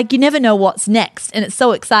it's like you never know what's next, and it's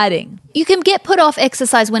so exciting. You can get put off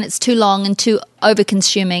exercise when it's too long and too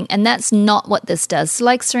over-consuming, and that's not what this does. So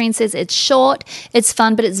like Serene says, it's short, it's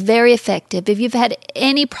fun, but it's very effective. If you've had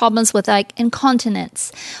any problems with like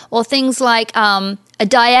incontinence or things like a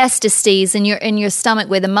diastasis in your stomach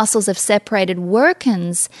where the muscles have separated,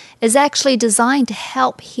 Workins is actually designed to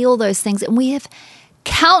help heal those things. And we have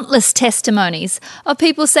countless testimonies of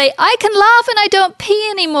people say, I can laugh and I don't pee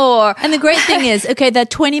anymore. And the great thing is, they're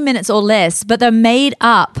 20 minutes or less, but they're made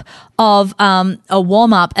up of a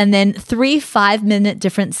warm-up and then 3 5-minute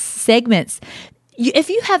different segments. If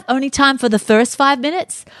you have only time for the first 5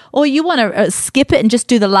 minutes, or you want to skip it and just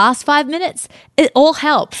do the last 5 minutes, it all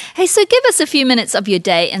helps. Hey, so give us a few minutes of your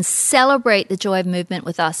day and celebrate the joy of movement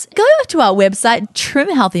with us. Go to our website,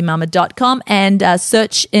 trimhealthymama.com, and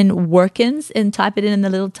search in Workins and type it in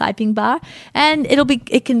the little typing bar, and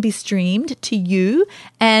it can be streamed to you,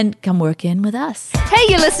 and come work in with us. Hey,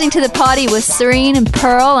 you're listening to The Party with Serene and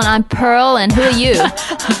Pearl, and I'm Pearl, and who are you?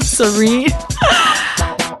 Serene.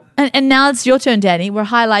 And now it's your turn, Danny. We're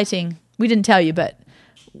highlighting. We didn't tell you, but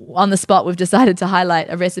on the spot, we've decided to highlight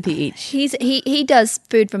a recipe each. He does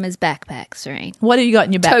food from his backpack, Serene. What have you got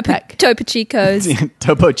in your backpack? Topo Chicos.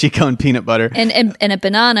 Topo Chico and peanut butter. And a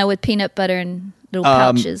banana with peanut butter and little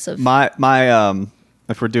pouches of... My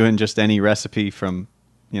if we're doing just any recipe from,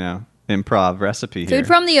 improv recipe here. Food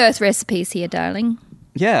from the earth recipes here, darling.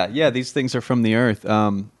 Yeah, these things are from the earth.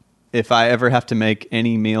 If I ever have to make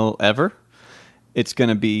any meal ever, it's going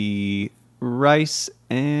to be rice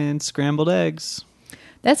and scrambled eggs.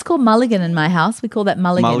 That's called mulligan in my house. We call that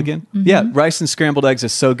mulligan. Mulligan? Mm-hmm. Yeah, rice and scrambled eggs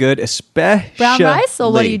is so good, especially... Brown rice,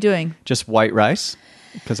 or what are you doing? Just white rice,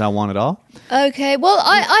 because I want it all. Okay, well,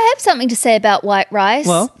 I have something to say about white rice.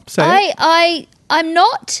 Well, say it. I'm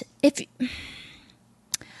not...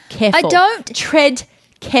 Careful. I don't... Tread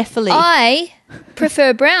carefully. I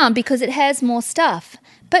prefer brown because it has more stuff.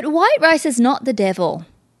 But white rice is not the devil.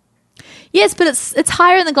 Yes, but it's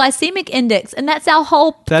higher in the glycemic index, and that's our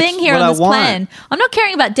whole thing here on this plan. I'm not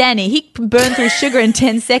caring about Danny. He can burn through sugar in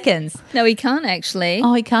 10 seconds. No, he can't actually.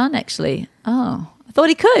 Oh, he can't actually. Oh, I thought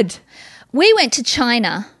he could. We went to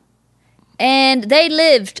China, and they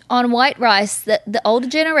lived on white rice, the older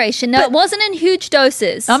generation. No, it wasn't in huge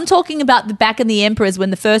doses. I'm talking about the back in the emperors when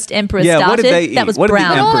the first emperor started. What did they eat? That was what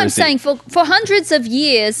brown. All I'm saying, for hundreds of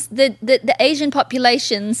years, the Asian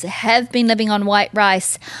populations have been living on white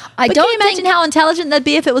rice. Can you imagine how intelligent they'd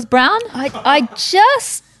be if it was brown?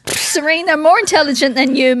 Serene, they're more intelligent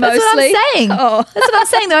than you, mostly. That's what I'm saying. Oh. That's what I'm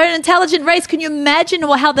saying. They're an intelligent race. Can you imagine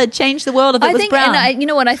how they'd change the world if it was brown? And you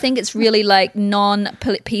know what? I think it's really like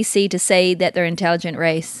non-PC to say that they're an intelligent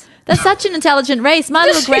race. They're such an intelligent race. My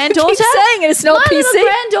little granddaughter. Keep saying it's not PC. My little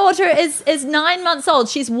granddaughter is 9 months old.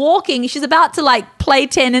 She's walking. She's about to play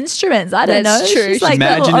 10 instruments. I don't know. That's true. She's like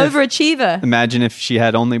a little overachiever. Imagine if she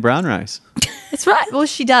had only brown rice. That's right. Well,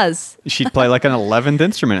 she does. She'd play like an 11th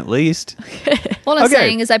instrument at least. All I'm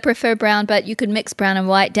saying is I prefer brown, but you could mix brown and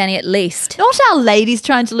white, Danny, at least. Not our ladies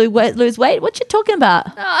trying to lose weight. What you talking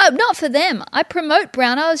about? No, not for them. I promote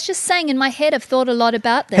brown. I was just saying in my head I've thought a lot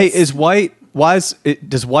about this. Hey,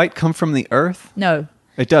 does white come from the earth? No.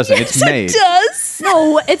 It doesn't. Yes, it's made. It does.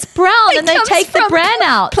 No, it's brown and they take the bran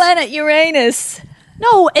out. Planet Uranus.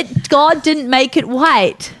 No, God didn't make it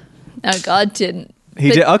white. No, God didn't.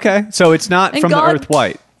 He did. Okay, so it's not from the earth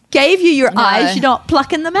white. Gave you your eyes. You're not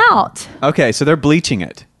plucking them out. Okay, so they're bleaching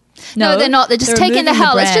it. No, they're not. They're just taking the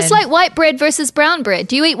hull. It's just like white bread versus brown bread.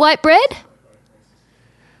 Do you eat white bread?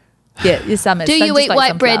 Yeah, some. Do you eat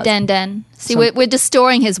white bread, Dan? See, we're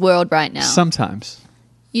distorting his world right now. Sometimes.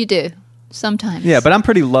 You do. Sometimes. Yeah, but I'm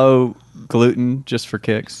pretty low gluten just for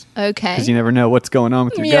kicks. Okay. Because you never know what's going on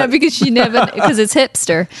with your gut. Yeah, because it's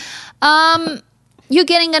hipster. You're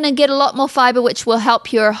going to get a lot more fiber, which will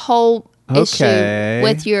help your whole issue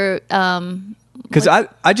with your Because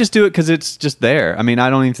I just do it because it's just there. I mean, I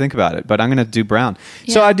don't even think about it, but I'm going to do brown.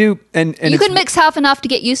 So Yeah. I do, and You could mix half and half to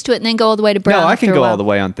get used to it and then go all the way to brown. No, I can after a go while. all the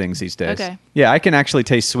way on things these days. Okay. Yeah, I can actually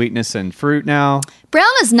taste sweetness and fruit now. Brown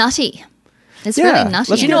is nutty. It's Yeah, really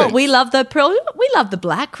nutty. let's You do know it. what we love though, Pearl? We love the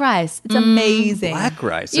black rice. It's amazing. Black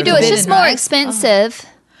rice. You do. There's It's a just whole- more rice. expensive.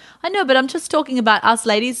 I know, but I'm just talking about us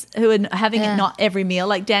ladies who are having Yeah. it not every meal.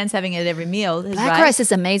 Like Dan's having it every meal. his Black rice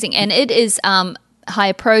is amazing, and it is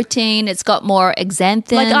higher protein. It's got more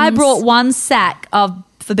xanthans. Like I brought one sack of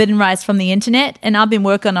forbidden rice from the internet, and I've been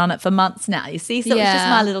working on it for months now. You see, so it's just Yeah.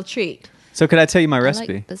 my little treat. So could I tell you my I like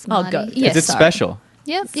recipe? basmati. Oh, go. Yes, It's sorry. special.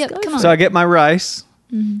 Yep. go Come on. So I get my rice,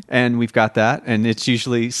 Mm-hmm. and we've got that, and it's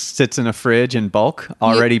usually sits in a fridge in bulk,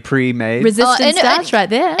 already pre-made. Resistant starch right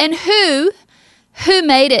there. And who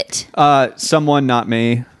made it? Someone, not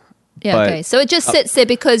me. Yeah. but- Okay. So it just sits there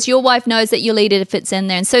because your wife knows that you'll eat it if it's in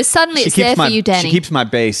there, and so suddenly it's there for you, Danny. She keeps my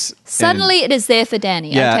base. Suddenly it is there for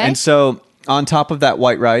Danny. Yeah, Okay. and so on top of that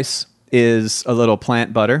white rice is a little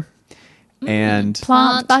plant butter, and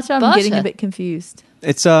plant butter. I'm getting a butter. bit confused.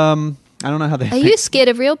 it's I don't know how they. Are you scared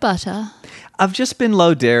of real butter? I've just been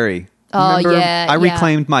low dairy. Oh, Remember, yeah, I yeah.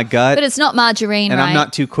 reclaimed my gut, But it's not margarine, and right? I'm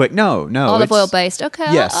not too quick. No, olive it's- oil based.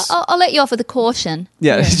 Okay. Yes. I'll let you off with a caution.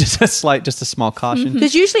 Yeah, it's just a small caution.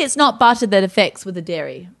 Because usually it's not butter that affects with the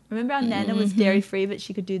dairy. Remember our Nana was dairy free, but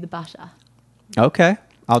she could do the butter. Okay,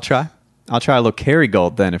 I'll try a little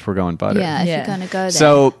Kerrygold then if we're going butter. Yeah, if Yeah. you're going to go there.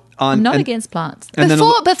 So on I'm not and- against plants. and then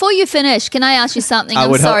Before you finish, can I ask you something? I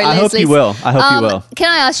I'm would sorry, I hope Leslie. you will. I hope you will. Can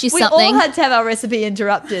I ask you We something? all had to have our recipe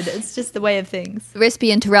interrupted. It's just the way of things. Recipe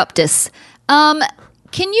interruptus.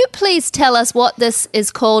 Can you please tell us what this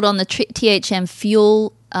is called on the THM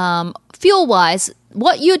fuel wise?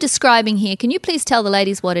 What you're describing here? Can you please tell the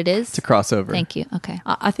ladies what it is? It's a crossover. Thank you. Okay.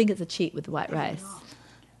 I think it's a cheat with the white rice.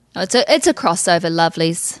 Oh, it's a crossover,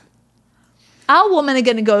 lovelies. Our women are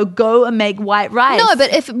going to go and make white rice. No,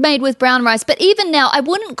 but if made with brown rice. But even now, I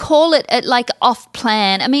wouldn't call it like off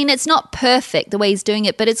plan. I mean, it's not perfect the way he's doing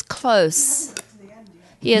it, but it's close.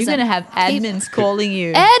 you're going to have admins calling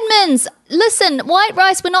you. Admins, listen, white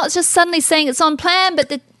rice, we're not just suddenly saying it's on plan, but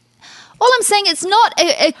all I'm saying, it's not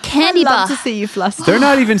a candy I'd love bar. to see you flustered. They're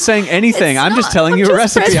not even saying anything. I'm just telling you a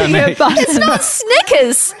recipe I made. It's not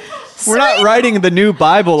Snickers. We're not writing the new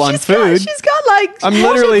Bible on food. She's got like I'm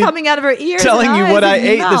water literally coming out of her ears. telling and you eyes what I and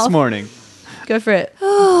your ate this mouth. morning. Go for it.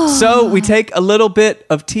 So we take a little bit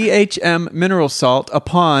of THM mineral salt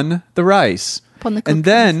upon the rice. Upon the and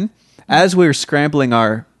then, as we're scrambling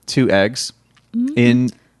our 2 eggs in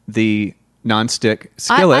the nonstick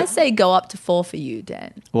skillet. I say go up to 4 for you,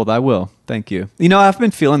 Dan. Well, I will. Thank you. You know, I've been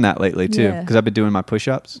feeling that lately too Yeah. because I've been doing my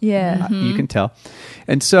push-ups. Yeah. You can tell.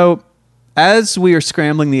 And so, as we are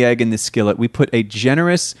scrambling the egg in this skillet, we put a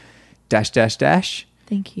generous dash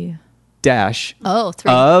Thank you. Oh,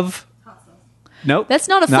 3. of. Nope. That's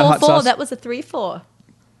not a hot 4-4. sauce. That was a 3-4.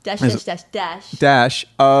 Dash. Dash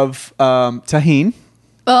of tahine.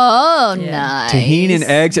 Oh, Yeah. nice. Tahine and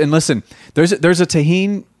eggs. And listen, there's a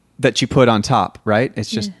tahine that you put on top, right? It's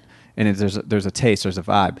just, and there's a taste, there's a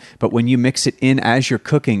vibe. But when you mix it in as you're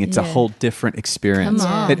cooking, it's a Yeah. whole different experience.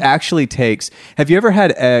 Come on. It actually takes. Have you ever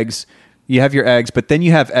had eggs? You have your eggs, but then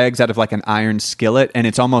you have eggs out of like an iron skillet, and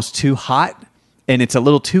it's almost too hot. And it's a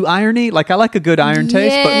little too irony. Like I like a good iron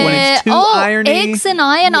taste, but when it's too irony, eggs and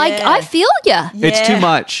iron, Yeah. I feel ya. it's Yeah. too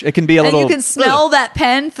much. It can be a And little. you can smell that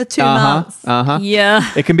pen for 2 months. Yeah.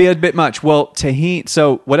 It can be a bit much. Well, tahine,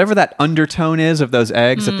 so whatever that undertone is of those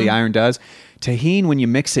eggs that the iron does, tahine, when you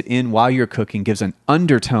mix it in while you're cooking, gives an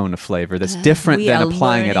undertone of flavor that's different We than are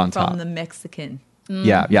applying it learning on top. from the Mexican.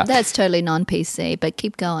 Yeah. That's totally non-PC, but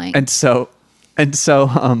keep going. And so,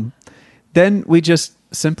 then we just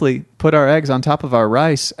simply put our eggs on top of our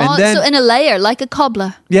rice, and then so in a layer, like a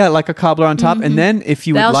cobbler. like a cobbler on top, and then if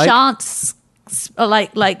you would Thou like. shan't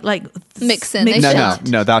like Mix in. They No, shan't.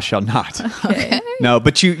 no, thou shalt not. No,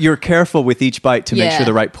 but you're careful with each bite to make Yeah. sure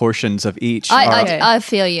the right portions of each are, I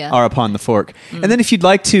feel you. are upon the fork. And then if you'd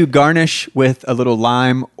like to garnish with a little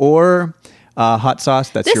lime or hot sauce,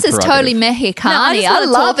 that's This your is prerogative. totally Mexicani. Now, I just I want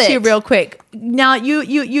to love talk it. to you real quick. Now,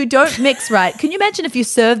 you don't mix right. Can you imagine if you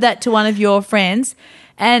served that to one of your friends,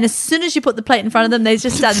 and as soon as you put the plate in front of them, they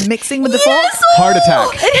just start mixing with the fork? Heart attack.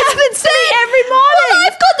 It happens to me every morning.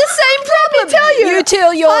 I've got the same problem. Let me tell you. You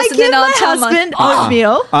tell yours, I and give then I'll my tell mine. husband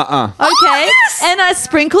oatmeal. Okay, and I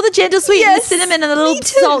sprinkle the gentle sweet and the cinnamon and a little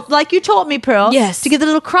salt, like you taught me, Pearl. Yes. to give it a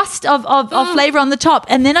little crust of flavor on the top,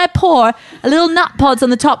 and then I pour a little nut pods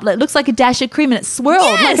on the top. It looks like a dash of cream, and it's swirled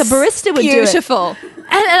like a barista would do it. Beautiful. And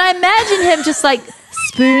I imagine him just like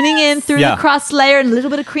spooning in through the crust layer, and a little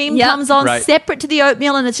bit of cream comes on separate to the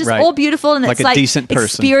oatmeal, and it's just all beautiful, and like it's a decent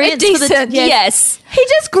person. Experience yes. He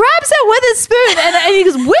just grabs it with a spoon and he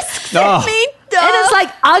just whisks at me. And it's like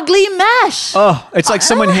ugly mash. Oh, it's like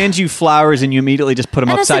someone hands you flowers and you immediately just put them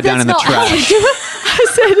upside down in the trash. I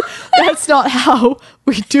said, that's not how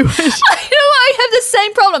we do it. I know, I have the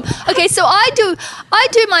same problem. Okay, so I do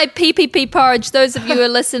my PPP porridge. Those of you who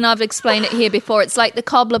listen, I've explained it here before. It's like the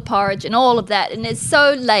cobbler porridge and all of that, and it's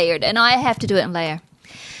so layered, and I have to do it in layer.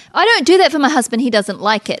 I don't do that for my husband. He doesn't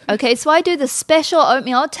like it. Okay, so I do the special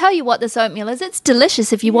oatmeal. I'll tell you what this oatmeal is. It's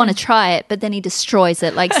delicious if you want to try it, but then he destroys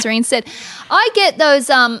it, like Serene said. I get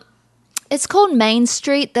those, it's called Main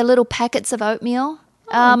Street, the little packets of oatmeal.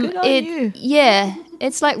 Good on you. Yeah,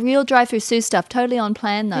 it's like real dry through Sue stuff. Totally on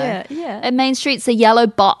plan, though. Yeah. At Main Street, it's a yellow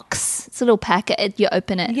box. It's a little packet. You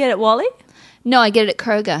open it. You get it, Wally? No, I get it at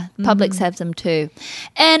Kroger. Publix have them too.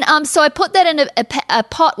 And so I put that in a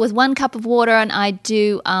pot with 1 cup of water, and I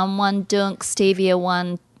do 1 dunk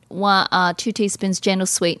stevia, 2 teaspoons gentle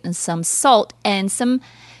sweet, and some salt, and some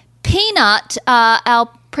peanut, our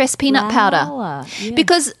pressed peanut powder. Yeah.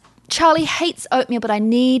 Because Charlie hates oatmeal, but I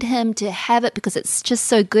need him to have it because it's just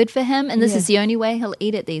so good for him, and this is the only way he'll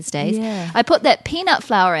eat it these days. Yeah. I put that peanut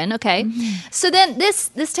flour in, okay? So then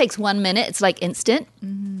this takes 1 minute. It's like instant.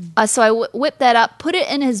 So I whip that up, put it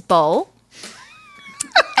in his bowl,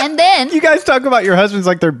 and then... You guys talk about your husbands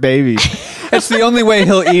like they're babies. It's the only way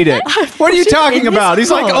he'll eat it. What are you talking about?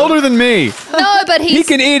 He's like older than me. No, but he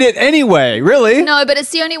can eat it anyway. Really? No, but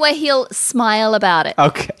it's the only way he'll smile about it.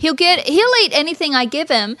 Okay. He'll eat anything I give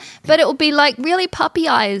him, but it will be like really puppy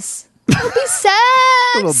eyes. It'll be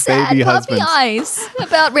sad, Little sad baby puppy husbands. eyes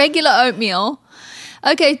about regular oatmeal.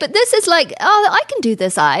 Okay, but this is like, I can do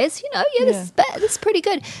this eyes. This is pretty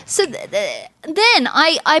good. So then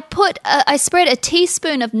I spread a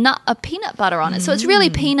teaspoon of peanut butter on it. So it's really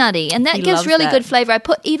peanutty, and that gives really good flavor. I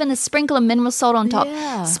put even a sprinkle of mineral salt on top.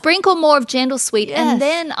 Yeah. Sprinkle more of gentle sweet, and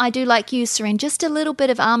then I do like you, Serene, just a little bit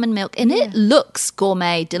of almond milk, and it looks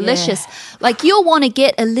gourmet, delicious. Like you'll want to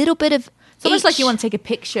get a little bit of It's almost each. like you want to take a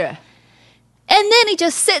picture. And then he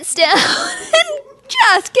just sits down and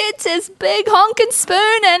just gets his big honking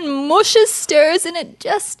spoon and mushes, stirs, and it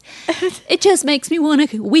just makes me want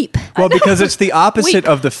to weep. Well, because it's the opposite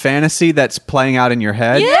of the fantasy that's playing out in your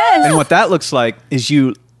head. Yes. And what that looks like is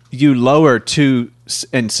you lower to,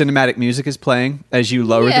 and cinematic music is playing as you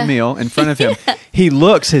lower the meal in front of him. He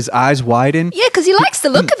looks, his eyes widen. Yeah, because he likes the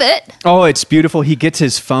look of it. Oh, it's beautiful. He gets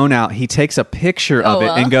his phone out. He takes a picture of it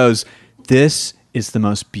and goes, "This is the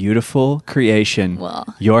most beautiful creation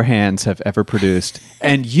your hands have ever produced.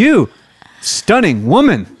 And you, stunning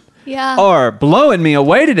woman, are blowing me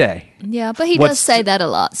away today." Yeah, but he does say that a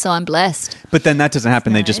lot, so I'm blessed. But then that doesn't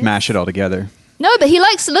happen. They just mash it all together. No, but he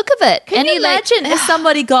likes the look of it. Can you imagine if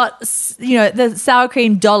somebody got, the sour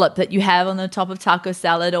cream dollop that you have on the top of taco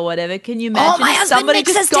salad or whatever? Can you imagine? Oh, my if husband somebody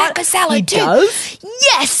mixes just got taco salad he too. Does?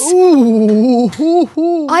 Yes.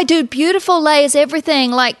 Ooh. I do beautiful layers, everything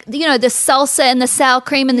like the salsa and the sour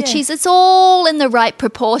cream and the cheese. It's all in the right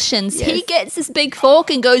proportions. Yes. He gets this big fork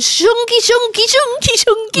and goes shunky, shunky, shunky,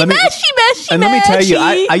 shunky, mashy. And let me tell you,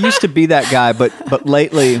 I used to be that guy, but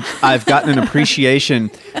lately I've gotten an appreciation.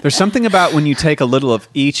 There's something about when you take a little of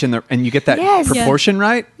each and you get that proportion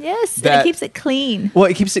right. Yes, and it keeps it clean. Well,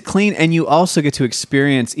 it keeps it clean, and you also get to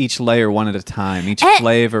experience each layer one at a time, each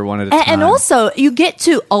flavor one at a time. And also, you get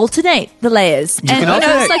to alternate the layers. You can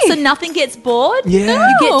alternate. It's like so nothing gets bored. Yeah.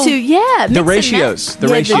 You get to, the ratios. The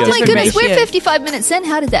ratios. Oh my different goodness, we're ratio. 55 minutes in.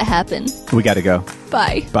 How did that happen? We got to go.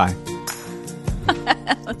 Bye. Bye.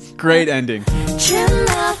 Great ending. Trim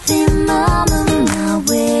nothing on my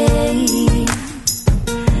way,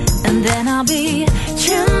 and then I'll be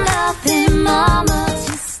trim nothing mama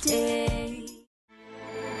to stay.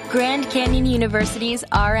 Grand Canyon University's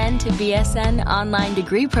RN to BSN online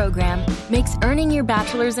degree program makes earning your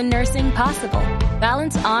bachelor's in nursing possible.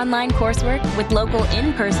 Balance online coursework with local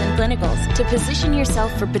in-person clinicals to position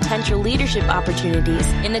yourself for potential leadership opportunities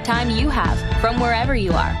in the time you have from wherever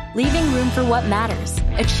you are, leaving room for what matters.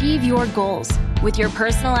 Achieve your goals with your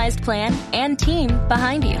personalized plan and team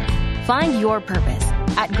behind you. Find your purpose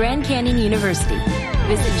at Grand Canyon University.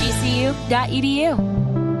 Visit gcu.edu.